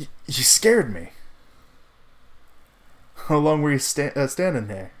 You scared me. How long were you standing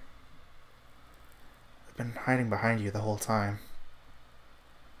there? I've been hiding behind you the whole time.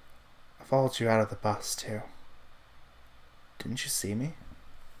 I followed you out of the bus, too. Didn't you see me?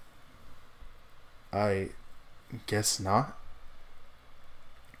 I guess not.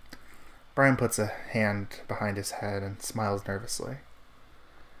 Bryan puts a hand behind his head and smiles nervously.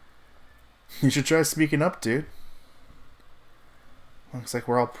 You should try speaking up, dude. Looks like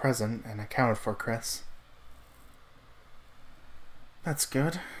we're all present and accounted for, Chris. That's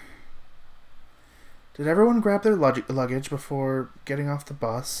good. Did everyone grab their luggage before getting off the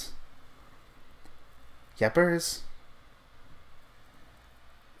bus? Yeppers?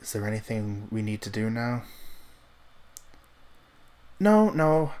 Is there anything we need to do now?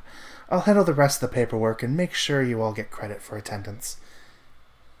 No. I'll handle the rest of the paperwork and make sure you all get credit for attendance.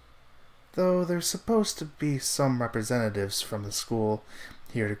 Though there's supposed to be some representatives from the school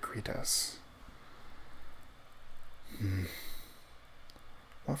here to greet us.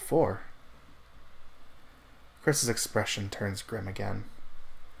 What for? Chris's expression turns grim again.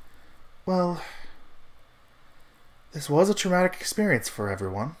 Well, this was a traumatic experience for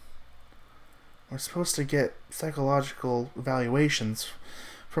everyone. We're supposed to get psychological evaluations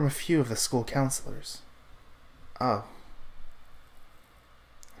from a few of the school counselors. Oh.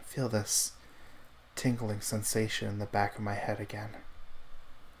 I feel this tingling sensation in the back of my head again.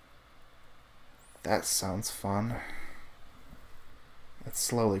 That sounds fun. It's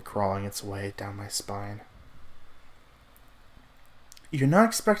slowly crawling its way down my spine. You're not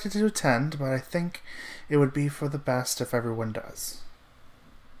expected to attend, but I think it would be for the best if everyone does.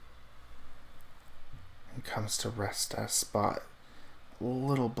 It comes to rest at a spot a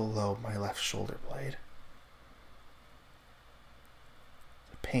little below my left shoulder blade.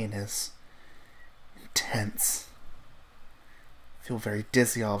 The pain is intense. I feel very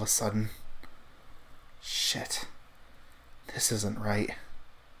dizzy all of a sudden. Shit. This isn't right.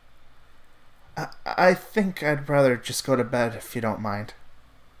 I think I'd rather just go to bed if you don't mind.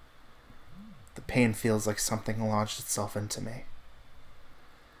 The pain feels like something lodged itself into me.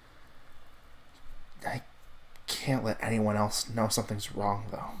 I can't let anyone else know something's wrong,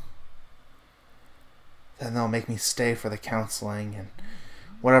 though. Then they'll make me stay for the counseling and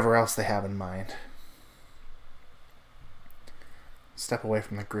whatever else they have in mind. Step away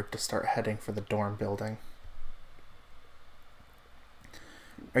from the group to start heading for the dorm building.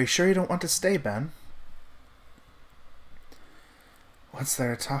 Are you sure you don't want to stay, Ben? What's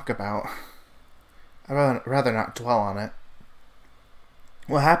there to talk about? I'd rather not dwell on it.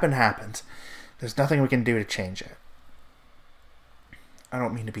 What happened happened. There's nothing we can do to change it. I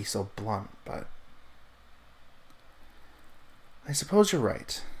don't mean to be so blunt, but I suppose you're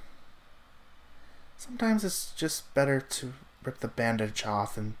right. Sometimes it's just better to rip the bandage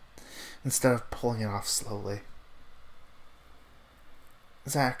off instead of pulling it off slowly.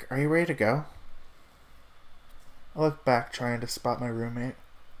 Zach, are you ready to go? I look back trying to spot my roommate,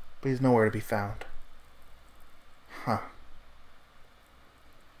 but he's nowhere to be found. Huh.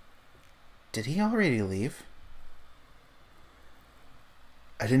 Did he already leave?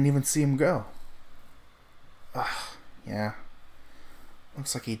 I didn't even see him go. Ugh, yeah.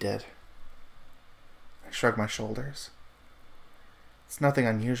 Looks like he did. I shrug my shoulders. It's nothing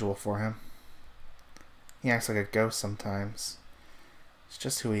unusual for him. He acts like a ghost sometimes. It's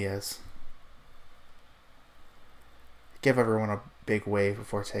just who he is. I give everyone a big wave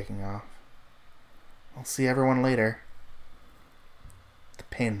before taking off. I'll see everyone later. The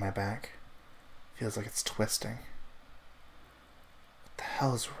pain in my back feels like it's twisting. What the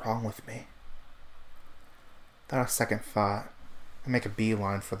hell is wrong with me? Without a second thought, I make a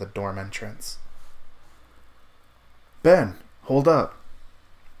beeline for the dorm entrance. Ben, hold up.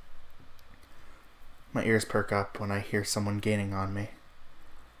 My ears perk up when I hear someone gaining on me.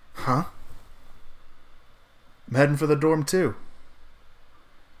 Huh? I'm heading for the dorm too.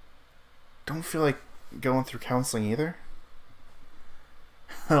 don't feel like going through counseling either.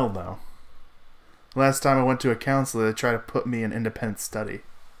 Hell no. Last time I went to a counselor, they tried to put me in independent study.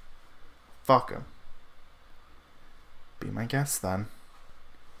 Fuck 'em. Be my guest then.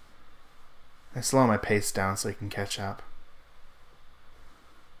 I slow my pace down so you can catch up.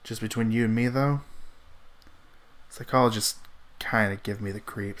 Just between you and me, though, psychologists kind of give me the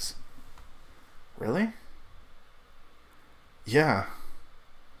creeps. Really? Yeah.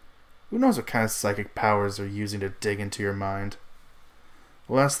 Who knows what kind of psychic powers they're using to dig into your mind?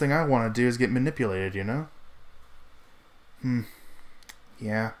 The last thing I want to do is get manipulated, you know?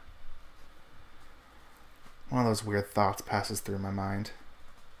 Yeah. One of those weird thoughts passes through my mind.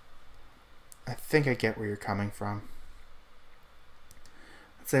 I think I get where you're coming from.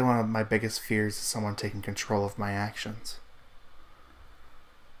 I'd say one of my biggest fears is someone taking control of my actions.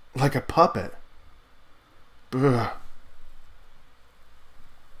 Like a puppet. Ugh.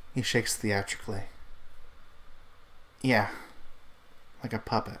 He shakes theatrically. Yeah, like a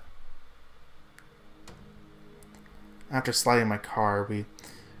puppet. After sliding my car, we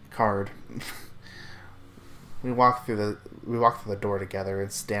walk through the door together and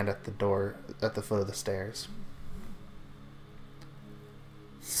stand at the door at the foot of the stairs.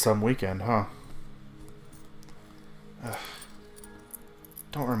 Some weekend, huh? Ugh.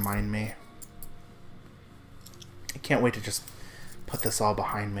 Don't remind me. I can't wait to just put this all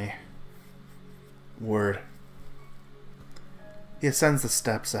behind me. Word. He ascends the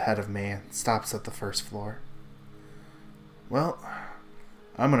steps ahead of me and stops at the first floor. Well,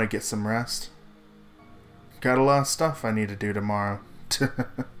 I'm gonna get some rest. Got a lot of stuff I need to do tomorrow.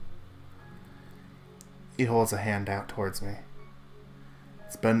 He holds a hand out towards me.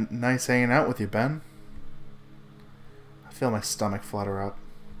 It's been nice hanging out with you, Ben. I feel my stomach flutter up.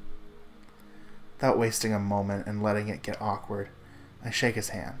 Without wasting a moment and letting it get awkward, I shake his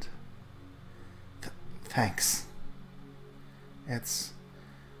hand. Thanks. It's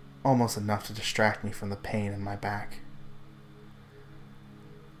almost enough to distract me from the pain in my back.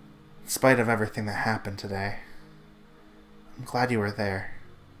 In spite of everything that happened today, I'm glad you were there.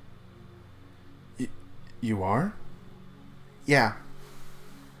 You are? Yeah.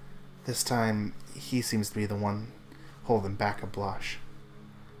 This time, he seems to be the one holding back a blush.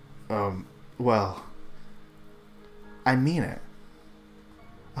 Well, I mean it.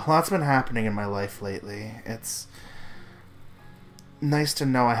 A lot's been happening in my life lately. It's nice to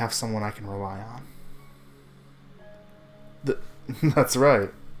know I have someone I can rely on. That's right.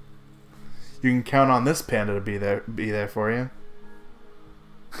 You can count on this panda to be there for you.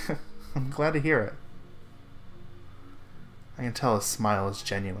 I'm glad to hear it. I can tell his smile is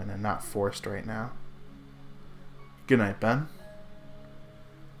genuine and not forced right now. Good night, Ben.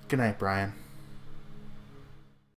 Good night, Bryan.